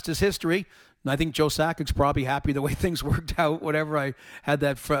the rest is history. And I think Joe Sakic's probably happy the way things worked out, whatever. I had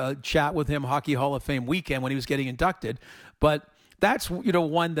that chat with him Hockey Hall of Fame weekend when he was getting inducted. But that's,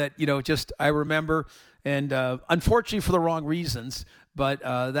 one that, just I remember. And unfortunately for the wrong reasons, but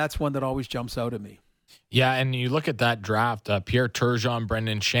that's one that always jumps out at me. Yeah, and you look at that draft, Pierre Turgeon,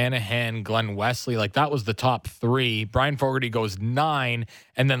 Brendan Shanahan, Glenn Wesley, like that was the top 3. Brian Fogarty goes 9,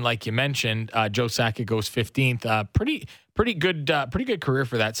 and then like you mentioned, Joe Sakic goes 15th. Pretty good career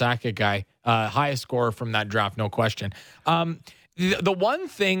for that Sakic guy. Highest scorer from that draft, no question. The one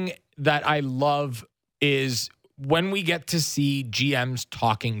thing that I love is when we get to see GMs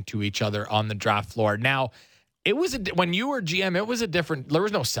talking to each other on the draft floor. Now, when you were GM, it was a different, there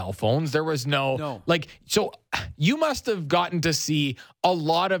was no cell phones. There was no. So you must have gotten to see a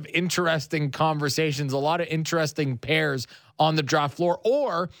lot of interesting conversations, a lot of interesting pairs on the draft floor.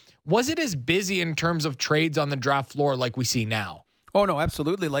 Or was it as busy in terms of trades on the draft floor like we see now? Oh, no,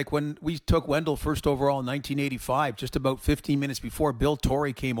 absolutely. Like when we took Wendell first overall in 1985, just about 15 minutes before Bill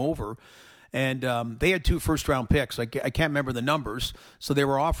Torrey came over. And they had 2 first-round picks. I can't remember the numbers. So they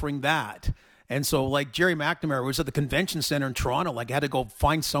were offering that. And so, like, Jerry McNamara was at the convention center in Toronto, like, had to go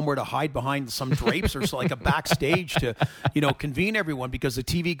find somewhere to hide behind some drapes or so, like a backstage to, convene everyone, because the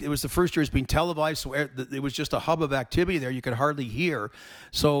TV, it was the first year it's being televised, so it was just a hub of activity there. You could hardly hear.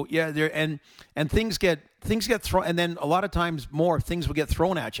 So, yeah, and things get thrown, and then a lot of times more things would get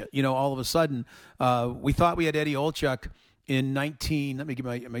thrown at you, all of a sudden. We thought we had Eddie Olczyk in let me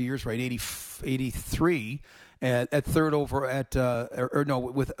get my years right, 83. At third over in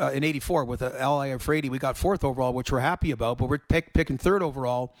 84 with L.A. Afraidy, we got 4th overall, which we're happy about, but we're picking 3rd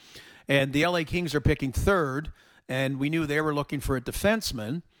overall, and the L.A. Kings are picking 3rd, and we knew they were looking for a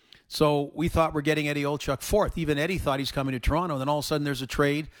defenseman, so we thought we're getting Eddie Olczyk 4th. Even Eddie thought he's coming to Toronto, and then all of a sudden there's a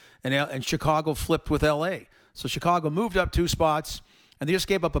trade, and Chicago flipped with L.A. So Chicago moved up 2 spots, and they just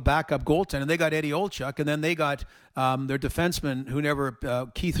gave up a backup goaltender, and they got Eddie Olczyk, and then they got their defenseman who never,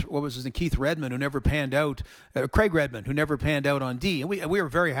 Keith Redmond, who never panned out, Craig Redmond, who never panned out on D. And we were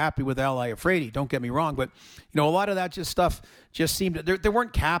very happy with L.A. Afraidy, don't get me wrong, but, a lot of that stuff just seemed, there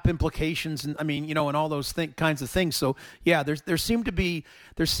weren't cap implications, and and all those kinds of things. So, yeah, there seemed to be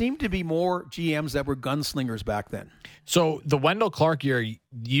more GMs that were gunslingers back then. So the Wendell Clark year,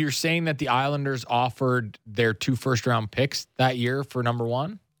 you're saying that the Islanders offered their 2 first-round picks that year for number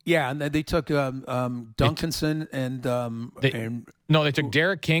 1? Yeah, and they took Duncanson they took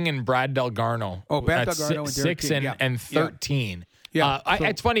Derek King and Brad Delgarno. Oh, Brad Delgarno and Derek 6 King. and 13. Yeah.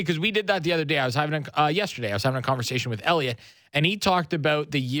 It's funny because we did that the other day. Yesterday I was having a conversation with Elliot, and he talked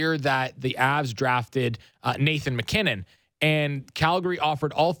about the year that the Avs drafted Nathan McKinnon. And Calgary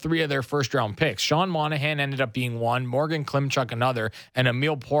offered all 3 of their first-round picks. Sean Monahan ended up being 1, Morgan Klimchuk another, and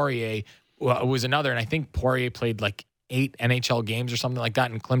Emile Poirier was another. And I think Poirier played like 8 NHL games or something like that,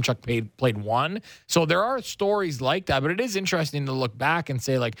 and Klimchuk played 1. So there are stories like that, but it is interesting to look back and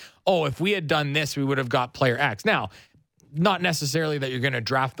say, like, oh, if we had done this, we would have got player X. Now, not necessarily that you're going to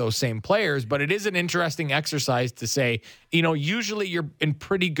draft those same players, but it is an interesting exercise to say, usually you're in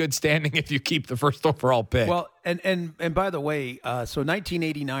pretty good standing if you keep the first overall pick. Well, and by the way, so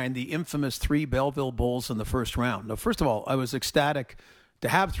 1989, the infamous 3 Belleville Bulls in the first round. Now, first of all, I was ecstatic to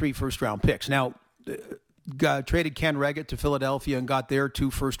have 3 first-round picks. Now, traded Ken Reggett to Philadelphia and got their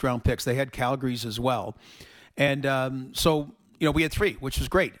 2 first-round picks. They had Calgary's as well. And so we had 3, which was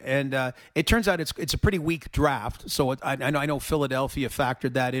great. And it turns out it's a pretty weak draft. So I know Philadelphia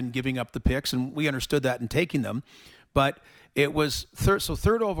factored that in, giving up the picks, and we understood that in taking them. But it was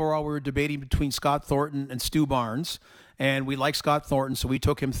third overall, we were debating between Scott Thornton and Stu Barnes. and we like Scott Thornton, so we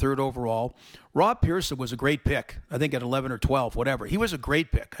took him third overall. Rob Pearson was a great pick, I think at 11 or 12, whatever. He was a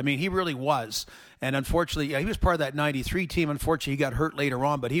great pick. I mean, he really was. And unfortunately, he was part of that 93 team. Unfortunately, he got hurt later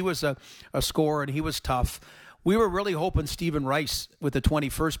on, but he was a scorer, and he was tough. We were really hoping Stephen Rice with the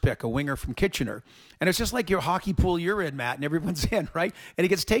 21st pick, a winger from Kitchener. And it's just like your hockey pool you're in, Matt, and everyone's in, right? And he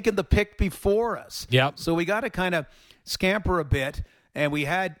gets taken the pick before us. Yep. So we got to kind of scamper a bit. And we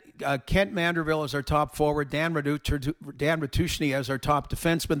had Kent Manderville as our top forward, Dan Ratushny as our top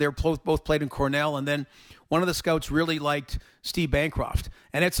defenseman. They were both played in Cornell. And then one of the scouts really liked Steve Bancroft.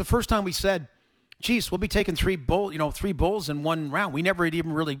 And it's the first time we said, geez, we'll be taking three bulls in one round. We never had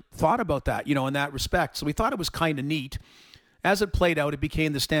even really thought about that, in that respect. So we thought it was kind of neat. As it played out, it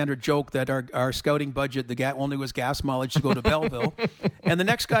became the standard joke that our scouting budget, only was gas mileage to go to Belleville. And the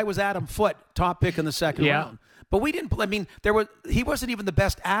next guy was Adam Foote, top pick in the second round. But we didn't. I mean, he wasn't even the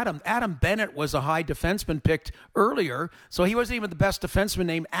best. Adam Bennett was a high defenseman picked earlier, so he wasn't even the best defenseman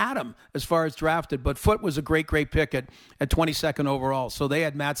named Adam as far as drafted. But Foote was a great pick at 22nd overall. So they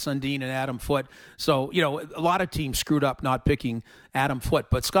had Matt Sundin and Adam Foote. So a lot of teams screwed up not picking Adam Foote.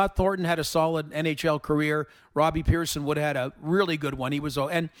 But Scott Thornton had a solid NHL career. Robbie Pearson would have had a really good one. He was,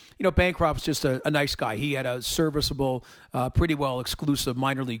 and Bancroft's just a nice guy. He had a serviceable, pretty well exclusive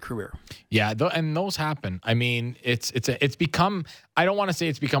minor league career. Yeah, and those happen. I mean, it's become, I don't want to say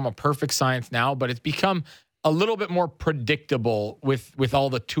it's become a perfect science now, but it's become a little bit more predictable with all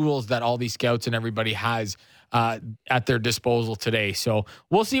the tools that all these scouts and everybody has at their disposal today. So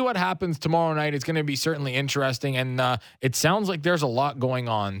we'll see what happens tomorrow night. It's going to be certainly interesting, and it sounds like there's a lot going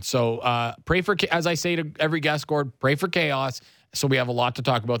on. So pray for, as I say to every guest, Gord, pray for chaos. So we have a lot to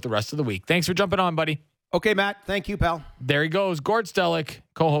talk about the rest of the week. Thanks for jumping on, buddy. Okay, Matt. Thank you, pal. There he goes. Gord Stellick,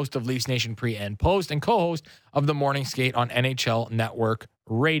 co-host of Leafs Nation Pre and Post and co-host of The Morning Skate on NHL Network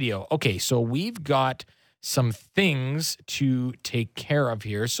Radio. Okay, so we've got some things to take care of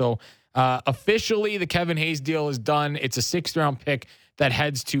here. So officially, the Kevin Hayes deal is done. It's a 6th-round pick that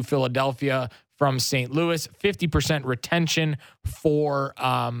heads to Philadelphia from St. Louis. 50% retention for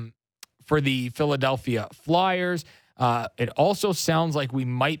the Philadelphia Flyers. It also sounds like we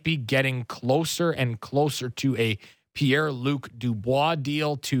might be getting closer and closer to a Pierre-Luc Dubois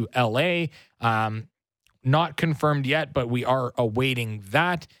deal to L.A. Not confirmed yet, but we are awaiting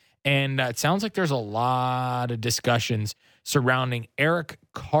that. And it sounds like there's a lot of discussions surrounding Erik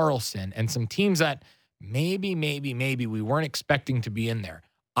Karlsson and some teams that maybe we weren't expecting to be in there.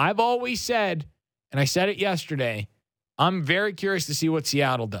 I've always said, and I said it yesterday, I'm very curious to see what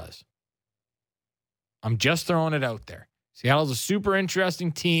Seattle does. I'm just throwing it out there. Seattle's a super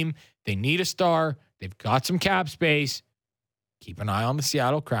interesting team. They need a star. They've got some cap space. Keep an eye on the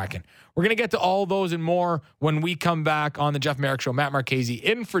Seattle Kraken. We're going to get to all those and more when we come back on the Jeff Merrick Show. Matt Marchese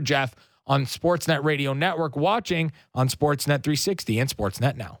in for Jeff on Sportsnet Radio Network, watching on Sportsnet 360 and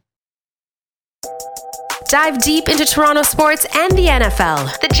Sportsnet Now. Dive deep into Toronto sports and the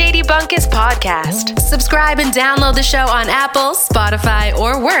NFL. The JD Bunkus Podcast. Subscribe and download the show on Apple, Spotify,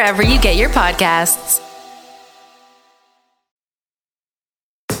 or wherever you get your podcasts.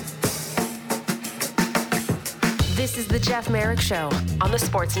 This is the Jeff Merrick Show on the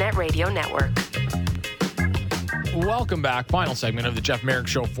Sportsnet Radio Network. Welcome back. Final segment of the Jeff Merrick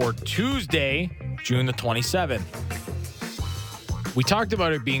Show for Tuesday, June the 27th. We talked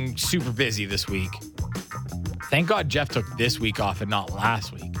about it being super busy this week. Thank God Jeff took this week off and not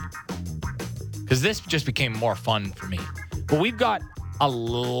last week, because this just became more fun for me. But we've got a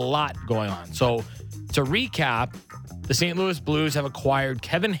lot going on. So to recap, the St. Louis Blues have acquired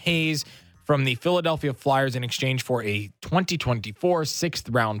Kevin Hayes from the Philadelphia Flyers in exchange for a 2024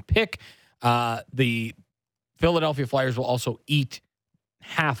 6th-round pick. The Philadelphia Flyers will also eat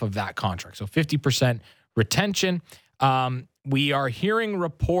half of that contract, so 50% retention. We are hearing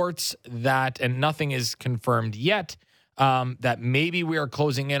reports that, and nothing is confirmed yet, that maybe we are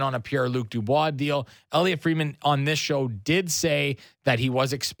closing in on a Pierre-Luc Dubois deal. Elliot Friedman on this show did say that he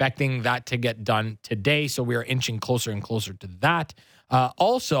was expecting that to get done today, so we are inching closer and closer to that.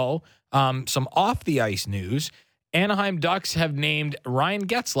 Also, some off-the-ice news. Anaheim Ducks have named Ryan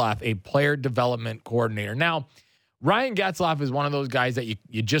Getzlaf a player development coordinator. Now, Ryan Getzlaf is one of those guys that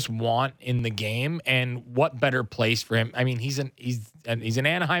you just want in the game, and what better place for him? I mean, he's an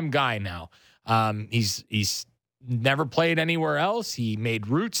Anaheim guy now. He's never played anywhere else. He made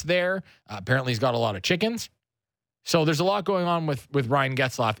roots there. Apparently, he's got a lot of chickens. So there's a lot going on with Ryan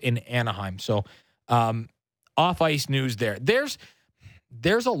Getzlaf in Anaheim. So off-ice news there. There's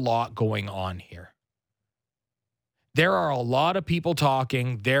a lot going on here. There are a lot of people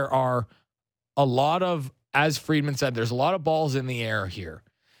talking. There are a lot of, as Friedman said, there's a lot of balls in the air here.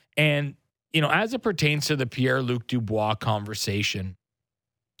 And as it pertains to the Pierre-Luc Dubois conversation,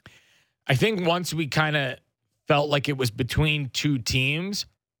 I think once we kind of felt like it was between two teams,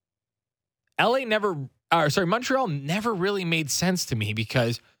 Montreal never really made sense to me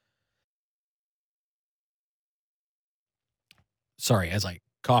because, sorry, as I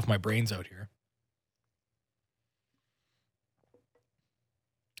cough my brains out here.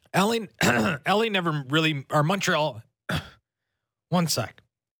 LA never really, or Montreal, one sec.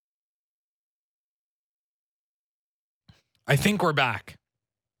 I think we're back.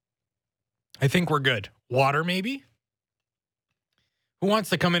 I think we're good. Water, maybe? Who wants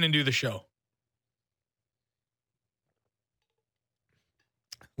to come in and do the show?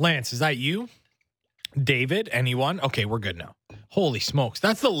 Lance, is that you? David, anyone? Okay, we're good now. Holy smokes.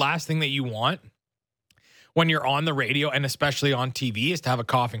 That's the last thing that you want when you're on the radio and especially on TV is to have a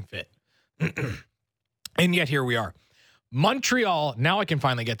coughing fit. And yet here we are. Montreal, now I can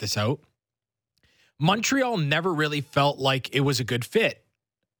finally get this out. Montreal never really felt like it was a good fit.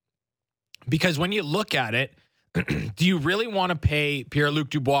 Because when you look at it, do you really want to pay Pierre-Luc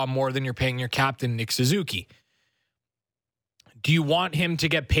Dubois more than you're paying your captain, Nick Suzuki? Do you want him to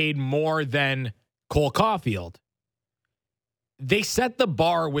get paid more than Cole Caulfield? They set the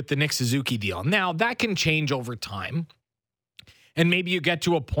bar with the Nick Suzuki deal. Now, that can change over time. And maybe you get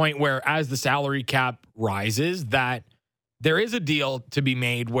to a point where as the salary cap rises, that there is a deal to be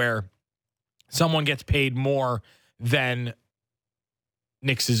made where someone gets paid more than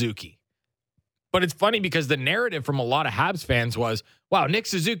Nick Suzuki. But it's funny because the narrative from a lot of Habs fans was, wow, Nick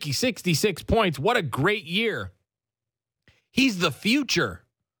Suzuki, 66 points. What a great year. He's the future.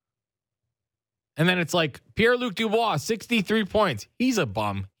 And then it's like Pierre-Luc Dubois, 63 points. He's a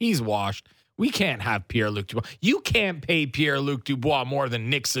bum. He's washed. We can't have Pierre-Luc Dubois. You can't pay Pierre-Luc Dubois more than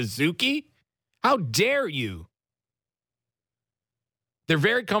Nick Suzuki. How dare you? They're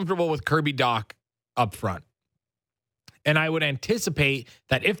very comfortable with Kirby Dach up front. And I would anticipate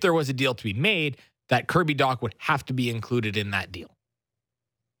that if there was a deal to be made, that Kirby Dach would have to be included in that deal.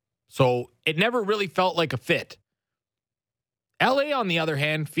 So it never really felt like a fit. LA, on the other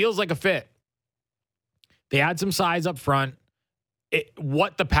hand, feels like a fit. They had some size up front.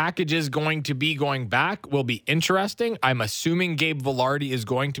 What the package is going to be going back will be interesting. I'm assuming Gabe Vilardi is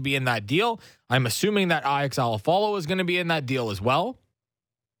going to be in that deal. I'm assuming that Alex Alafalo is going to be in that deal as well.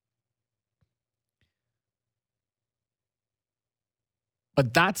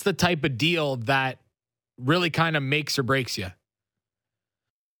 But that's the type of deal that really kind of makes or breaks you.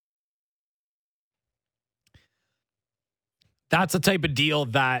 That's the type of deal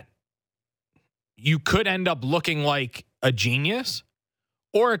that you could end up looking like a genius,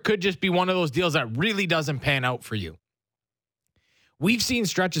 or it could just be one of those deals that really doesn't pan out for you. We've seen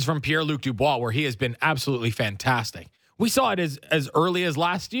stretches from Pierre-Luc Dubois where he has been absolutely fantastic. We saw it as early as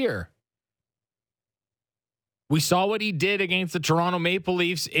last year. We saw what he did against the Toronto Maple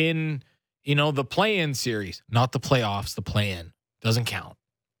Leafs in, the play-in series. Not the playoffs, the play-in. Doesn't count.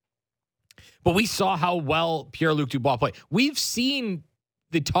 But we saw how well Pierre-Luc Dubois played. We've seen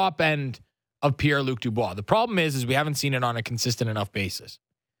the top end of Pierre-Luc Dubois. The problem is we haven't seen it on a consistent enough basis.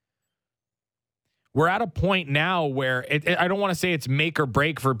 We're at a point now where I don't want to say it's make or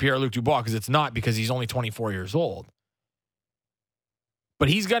break for Pierre-Luc Dubois because it's not, because he's only 24 years old. But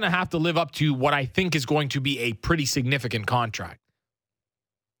he's going to have to live up to what I think is going to be a pretty significant contract.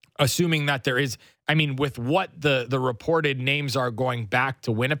 Assuming that there is, with what the reported names are going back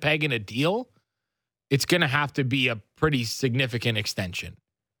to Winnipeg in a deal, it's going to have to be a pretty significant extension.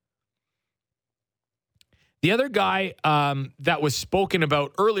 The other guy that was spoken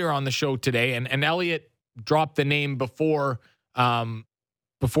about earlier on the show today, and Elliot dropped the name before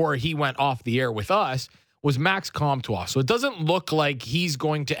he went off the air with us, was Max Comtois. So it doesn't look like he's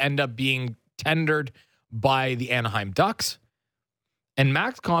going to end up being tendered by the Anaheim Ducks. And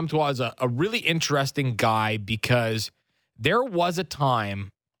Max Comtois is a really interesting guy because there was a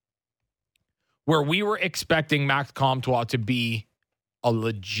time where we were expecting Max Comtois to be a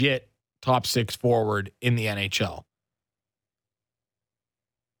legit top six forward in the NHL.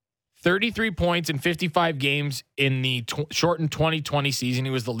 33 points in 55 games in the shortened 2020 season.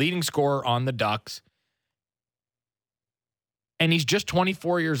 He was the leading scorer on the Ducks. And he's just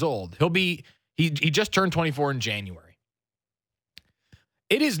 24 years old. He just turned 24 in January.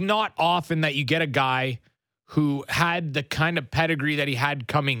 It is not often that you get a guy who had the kind of pedigree that he had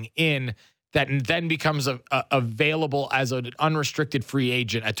coming in that then becomes available as an unrestricted free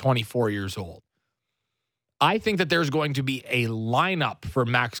agent at 24 years old. I think that there's going to be a lineup for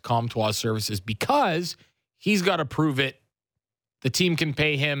Max Comtois' services because he's got to prove it. The team can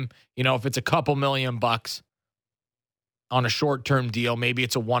pay him, if it's a couple $1 million. on a short-term deal. Maybe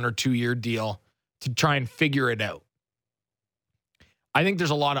it's a 1 or 2 year deal to try and figure it out. I think there's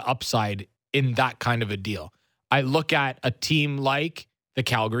a lot of upside in that kind of a deal. I look at a team like the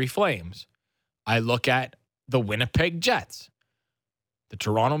Calgary Flames. I look at the Winnipeg Jets. The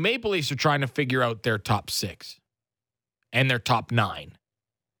Toronto Maple Leafs are trying to figure out their top 6 and their top 9.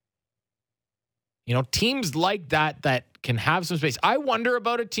 You know, teams like that can have some space. I wonder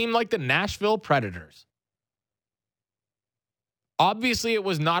about a team like the Nashville Predators. Obviously, it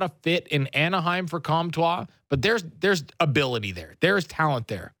was not a fit in Anaheim for Comtois, but there's ability there. There's talent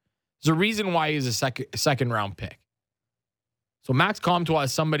there. There's a reason why he's a second round pick. So Max Comtois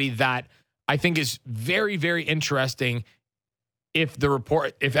is somebody that I think is very, very interesting if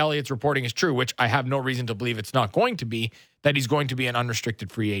Elliott's reporting is true, which I have no reason to believe it's not going to be, that he's going to be an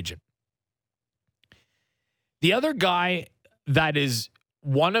unrestricted free agent. The other guy that is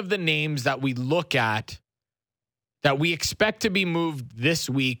one of the names that we look at that we expect to be moved this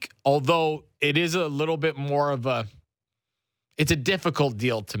week, although it is a little bit more of it's a difficult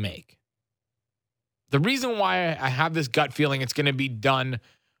deal to make. The reason why I have this gut feeling it's going to be done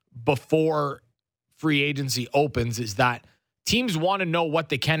before free agency opens is that teams want to know what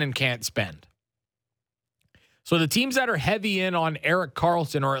they can and can't spend. So the teams that are heavy in on Erik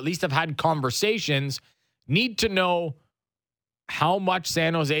Karlsson, or at least have had conversations, need to know how much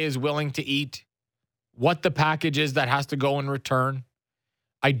San Jose is willing to eat, what the package is that has to go in return.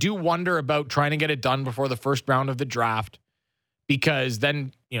 I do wonder about trying to get it done before the first round of the draft, because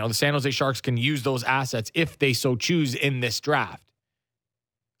then, you know, the San Jose Sharks can use those assets if they so choose in this draft.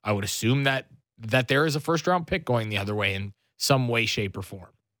 I would assume that there is a first round pick going the other way in some way, shape, or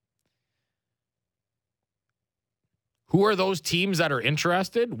form. Who are those teams that are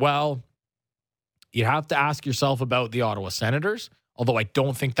interested? Well, you have to ask yourself about the Ottawa Senators, although I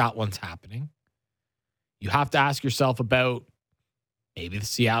don't think that one's happening. You have to ask yourself about maybe the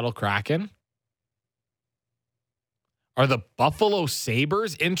Seattle Kraken. Are the Buffalo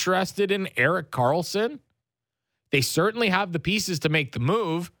Sabres interested in Erik Karlsson? They certainly have the pieces to make the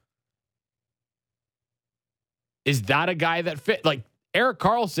move. Is that a guy that fit? Like, Erik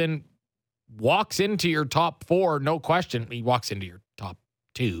Karlsson walks into your top 4, no question. He walks into your top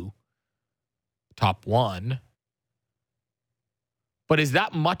 2, top 1. But is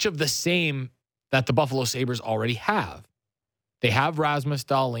that much of the same that the Buffalo Sabres already have? They have Rasmus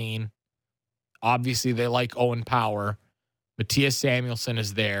Dahlin. Obviously, they like Owen Power. Matthias Samuelsson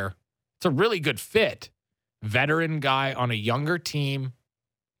is there. It's a really good fit. Veteran guy on a younger team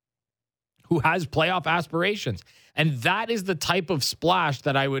who has playoff aspirations. And that is the type of splash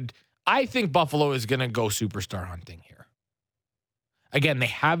that I think Buffalo is going to go superstar hunting here. Again, they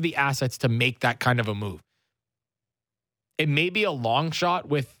have the assets to make that kind of a move. It may be a long shot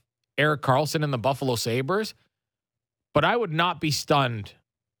with Erik Karlsson and the Buffalo Sabres, but I would not be stunned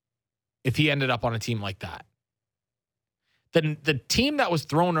if he ended up on a team like that. The team that was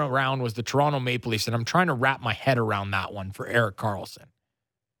thrown around was the Toronto Maple Leafs, and I'm trying to wrap my head around that one for Erik Karlsson.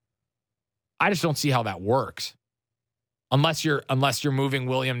 I just don't see how that works. Unless you're moving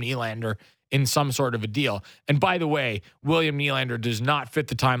William Nylander in some sort of a deal. And by the way, William Nylander does not fit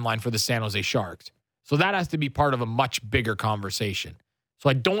the timeline for the San Jose Sharks. So that has to be part of a much bigger conversation. So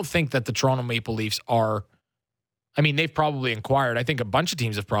I don't think that the Toronto Maple Leafs are, they've probably inquired. I think a bunch of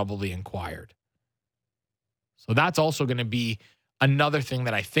teams have probably inquired. So that's also going to be another thing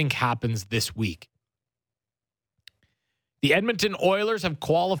that I think happens this week. The Edmonton Oilers have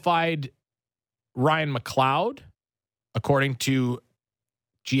qualified Ryan McLeod, according to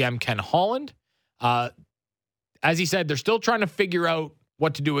GM Ken Holland. As he said, they're still trying to figure out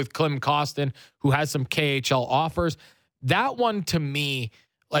what to do with Klim Kostin, who has some KHL offers. That one, to me,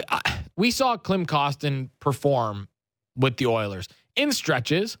 we saw Klim Kostin perform with the Oilers in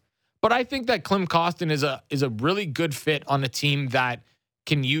stretches, but I think that Klim Kostin is a really good fit on a team that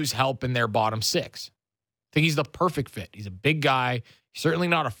can use help in their bottom 6. I think he's the perfect fit. He's a big guy. He's certainly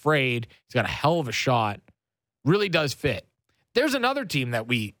not afraid. He's got a hell of a shot. Really does fit. There's another team that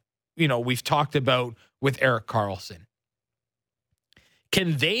we've talked about with Erik Karlsson.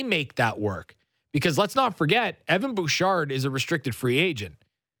 Can they make that work? Because let's not forget, Evan Bouchard is a restricted free agent.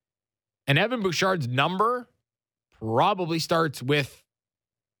 And Evan Bouchard's number probably starts with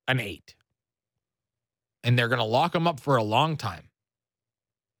an 8. And they're going to lock him up for a long time.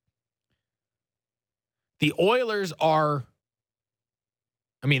 The Oilers are,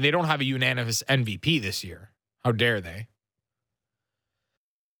 they don't have a unanimous MVP this year. How dare they?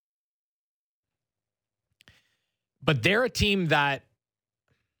 But they're a team that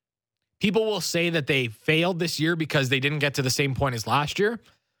people will say that they failed this year because they didn't get to the same point as last year.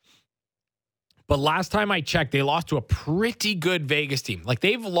 But last time I checked, they lost to a pretty good Vegas team. Like,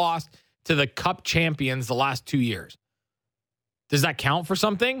 they've lost to the Cup champions the last 2 years. Does that count for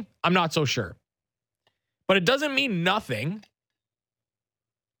something? I'm not so sure. But it doesn't mean nothing.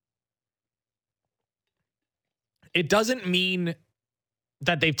 It doesn't mean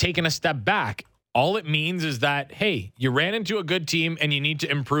that they've taken a step back. All it means is that, hey, you ran into a good team and you need to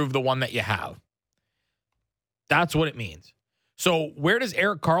improve the one that you have. That's what it means. So where does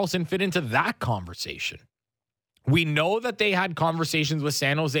Erik Karlsson fit into that conversation? We know that they had conversations with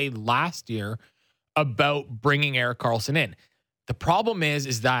San Jose last year about bringing Erik Karlsson in. The problem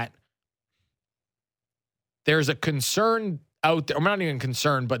is that there's a concern out there. I'm not even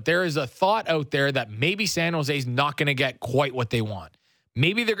concerned, but there is a thought out there that maybe San Jose is not going to get quite what they want.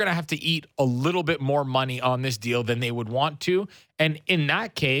 Maybe they're going to have to eat a little bit more money on this deal than they would want to. And in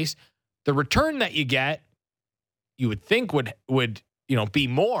that case, the return that you get, you would think would be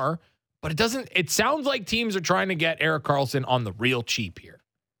more, but it doesn't. It sounds like teams are trying to get Erik Karlsson on the real cheap here.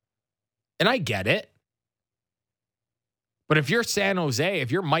 And I get it. But if you're San Jose,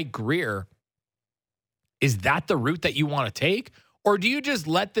 if you're Mike Grier, is that the route that you want to take? Or do you just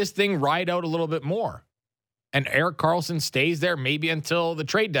let this thing ride out a little bit more? And Erik Karlsson stays there maybe until the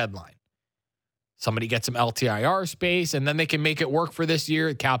trade deadline. Somebody gets some LTIR space, and then they can make it work for this year.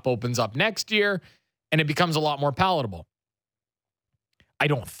 The cap opens up next year, and it becomes a lot more palatable. I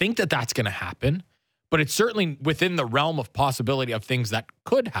don't think that that's going to happen, but it's certainly within the realm of possibility of things that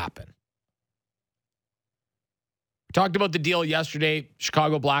could happen. We talked about the deal yesterday.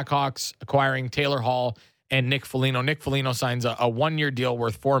 Chicago Blackhawks acquiring Taylor Hall and Nick Foligno. Nick Foligno signs a one-year deal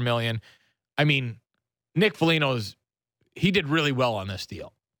worth $4 million. I mean, Nick Foligno's, he did really well on this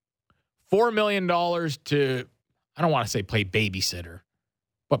deal. $4 million to, I don't want to say play babysitter,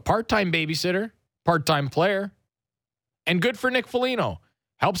 but part-time babysitter, part-time player, and good for Nick Foligno.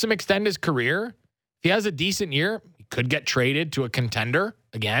 Helps him extend his career. If he has a decent year, he could get traded to a contender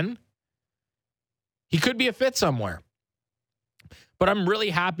again. He could be a fit somewhere. But I'm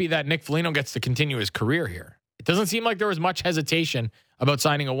really happy that Nick Foligno gets to continue his career here. It doesn't seem like there was much hesitation about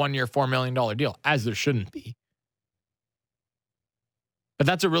signing a one-year, $4 million deal, as there shouldn't be. But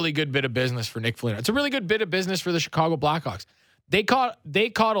that's a really good bit of business for Nick Foligno. It's a really good bit of business for the Chicago Blackhawks. They caught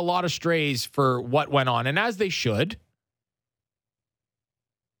a lot of strays for what went on, and as they should.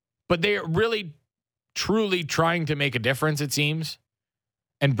 But they're really, truly trying to make a difference, it seems.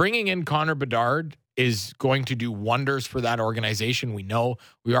 And bringing in Connor Bedard is going to do wonders for that organization. We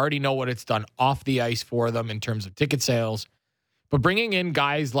already know what it's done off the ice for them in terms of ticket sales. But bringing in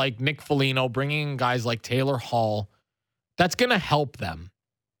guys like Nick Foligno, bringing in guys like Taylor Hall, that's going to help them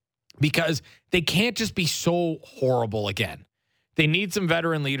because they can't just be so horrible again. They need some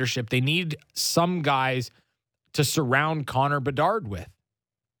veteran leadership. They need some guys to surround Connor Bedard with.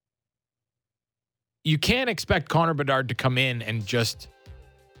 You can't expect Connor Bedard to come in and just,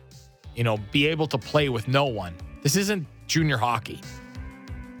 be able to play with no one. This isn't junior hockey.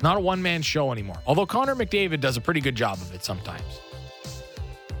 Not a one-man show anymore. Although Connor McDavid does a pretty good job of it sometimes.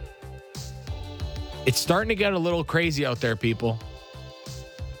 It's starting to get a little crazy out there, people.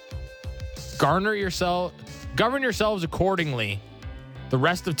 Govern yourselves accordingly the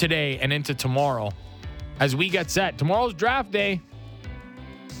rest of today and into tomorrow as we get set. Tomorrow's draft day.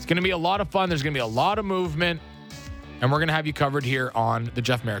 It's going to be a lot of fun. There's going to be a lot of movement. And we're going to have you covered here on the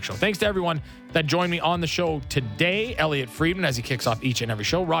Jeff Merrick Show. Thanks to everyone that joined me on the show today. Elliot Friedman, as he kicks off each and every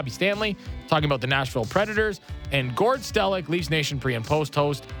show. Robbie Stanley, talking about the Nashville Predators. And Gord Stellick, Leafs Nation pre- and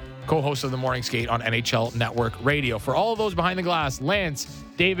post-host, co-host of the Morning Skate on NHL Network Radio. For all of those behind the glass, Lance,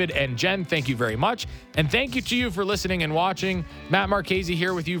 David, and Jen, thank you very much. And thank you to you for listening and watching. Matt Marchese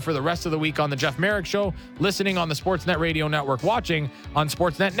here with you for the rest of the week on the Jeff Merrick Show, listening on the Sportsnet Radio Network, watching on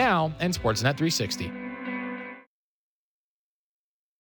Sportsnet Now and Sportsnet 360.